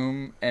your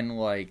room and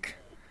look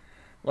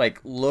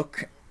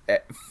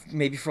at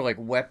maybe for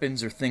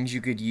weapons or things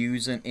you could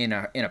use in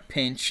a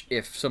pinch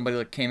if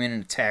somebody came in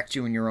and attacked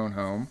you in your own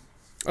home?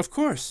 Of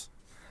course.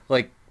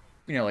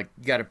 You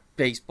got a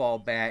baseball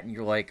bat and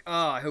you're like,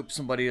 oh, I hope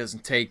somebody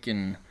doesn't take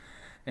and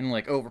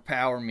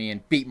overpower me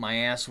and beat my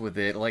ass with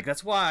it.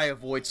 That's why I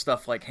avoid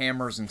stuff like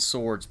hammers and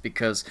swords,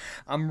 because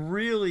I'm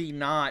really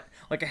not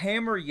a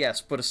hammer, yes,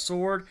 but a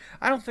sword,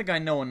 I don't think I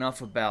know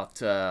enough about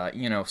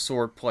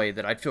sword play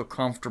that I'd feel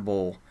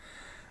comfortable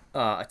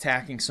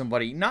attacking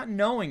somebody, not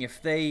knowing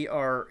if they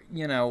are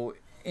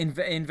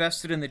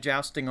invested in the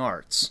jousting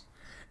arts.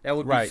 That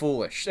would be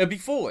foolish. That'd be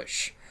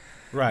foolish.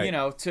 Right. You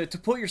know, to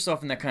put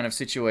yourself in that kind of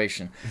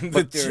situation.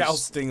 The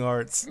jousting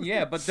arts.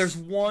 Yeah, but there's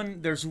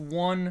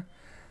one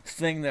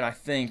thing that I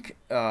think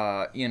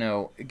you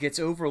know, gets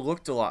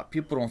overlooked a lot.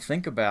 People don't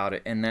think about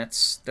it, and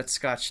that's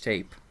Scotch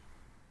tape.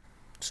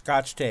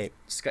 Scotch tape.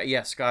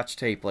 Scotch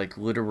tape, like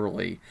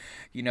literally.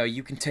 You know,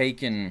 you can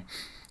take and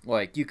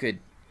like you could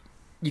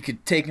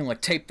take and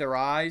like tape their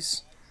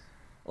eyes,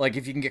 like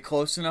if you can get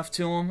close enough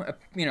to them,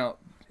 you know,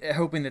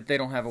 hoping that they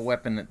don't have a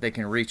weapon that they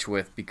can reach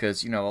with,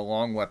 because, you know, a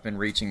long weapon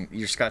reaching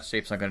your Scotch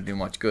tape's not going to do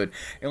much good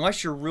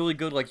unless you're really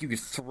good. Like, you could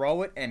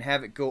throw it and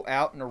have it go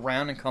out and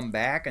around and come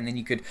back, and then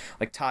you could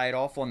like tie it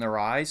off on their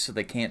eyes so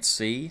they can't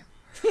see.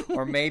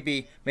 Or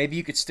maybe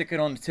you could stick it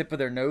on the tip of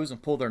their nose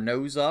and pull their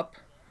nose up,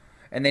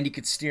 and then you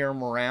could steer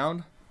them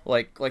around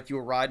like you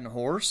were riding a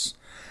horse.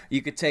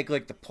 You could take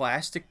like the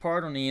plastic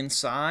part on the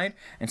inside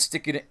and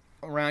stick it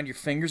around your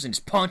fingers and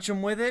just punch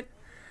them with it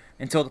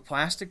until the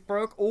plastic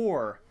broke.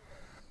 Or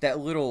the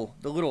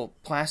little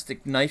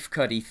plastic knife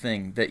cutty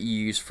thing that you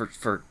use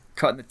for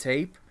cutting the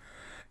tape.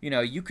 You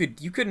know, you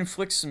could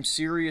inflict some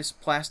serious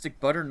plastic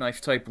butter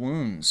knife type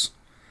wounds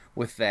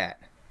with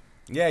that.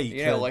 Yeah, you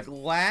could. know, like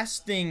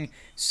lasting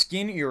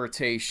skin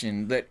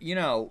irritation that, you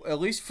know, at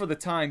least for the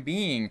time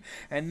being.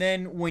 And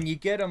then when you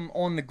get them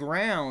on the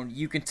ground,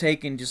 you can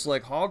take and just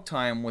like hog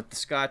tie them with the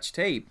Scotch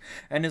tape.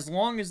 And as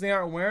long as they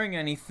aren't wearing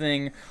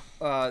anything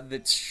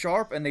that's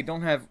sharp, and they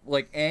don't have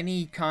like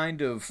any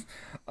kind of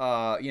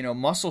you know,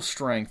 muscle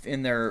strength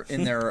in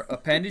their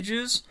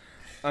appendages,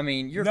 I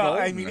mean, you're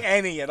golden. I mean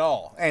any at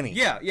all. Any.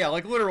 Yeah,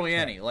 like literally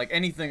any. Like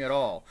anything at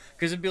all.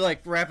 Because it'd be like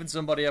wrapping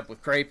somebody up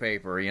with crepe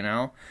paper, you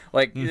know?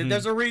 Like,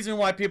 there's a reason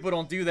why people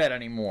don't do that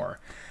anymore.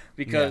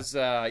 Because,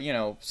 you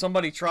know,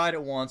 somebody tried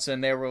it once,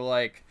 and they were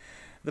like,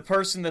 the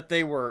person that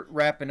they were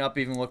wrapping up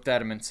even looked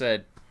at him and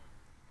said,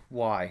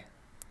 why?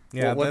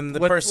 Yeah, then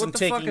the person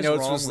taking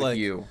notes was like,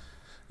 you?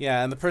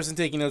 Yeah, and the person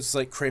taking notes was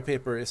like, crepe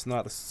paper is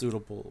not a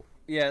suitable...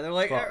 Yeah, they're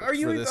like, are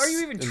you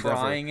even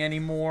trying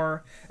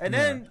anymore? And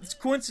then,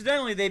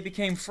 coincidentally, they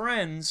became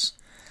friends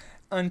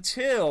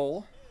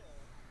until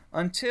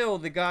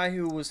the guy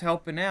who was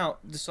helping out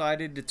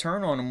decided to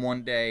turn on him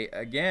one day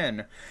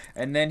again.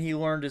 And then he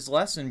learned his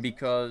lesson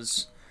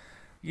because,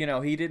 you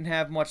know, he didn't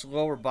have much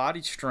lower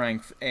body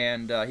strength,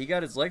 and he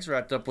got his legs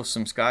wrapped up with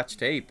some Scotch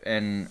tape,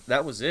 and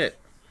that was it.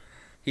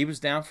 He was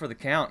down for the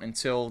count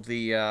until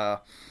the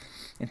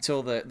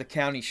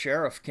county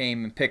sheriff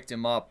came and picked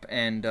him up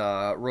and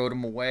rode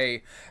him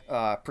away,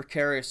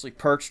 precariously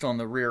perched on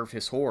the rear of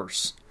his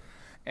horse.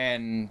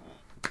 And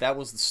that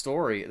was the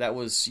story. That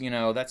was, you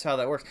know, that's how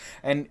that works.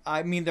 And,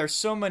 I mean, there's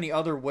so many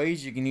other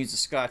ways you can use the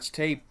Scotch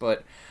tape,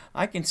 but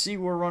I can see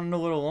we're running a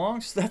little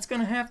long, so that's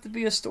going to have to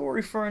be a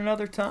story for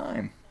another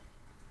time.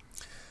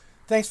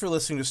 Thanks for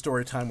listening to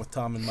Storytime with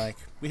Tom and Mike.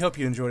 We hope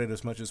you enjoyed it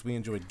as much as we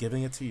enjoyed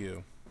giving it to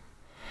you.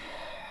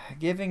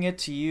 Giving it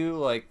to you,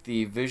 like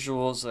the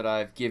visuals that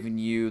I've given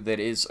you, that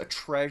is a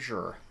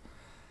treasure,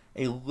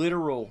 a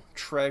literal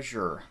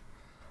treasure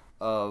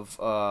of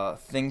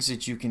things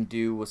that you can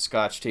do with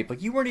Scotch tape.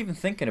 Like, you weren't even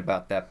thinking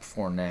about that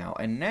before now,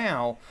 and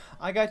now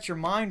I got your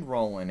mind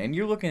rolling, and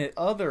you're looking at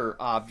other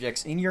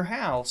objects in your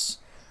house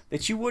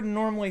that you wouldn't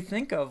normally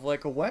think of,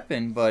 like a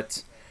weapon.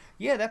 But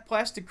yeah, that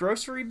plastic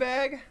grocery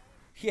bag,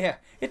 yeah,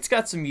 it's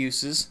got some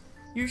uses.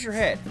 Use your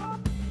head.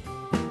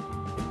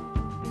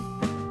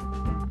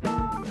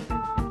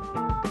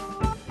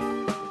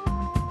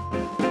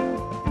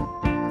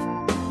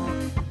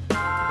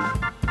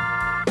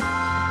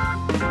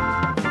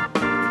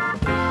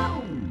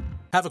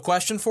 Have a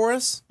question for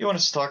us? You want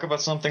us to talk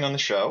about something on the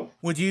show?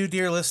 Would you,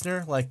 dear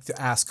listener, like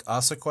to ask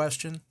us a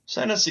question?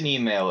 Send us an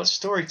email at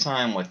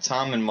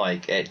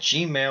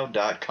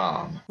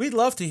storytimewithtomandmike@gmail.com. We'd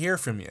love to hear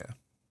from you.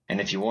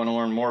 And if you want to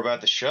learn more about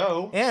the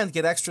show and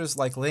get extras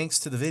like links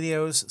to the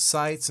videos,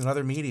 sites, and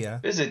other media,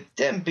 visit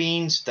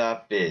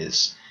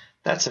dembeans.biz.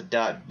 That's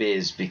a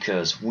 .biz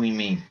because we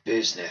mean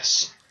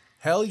business.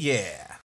 Hell yeah.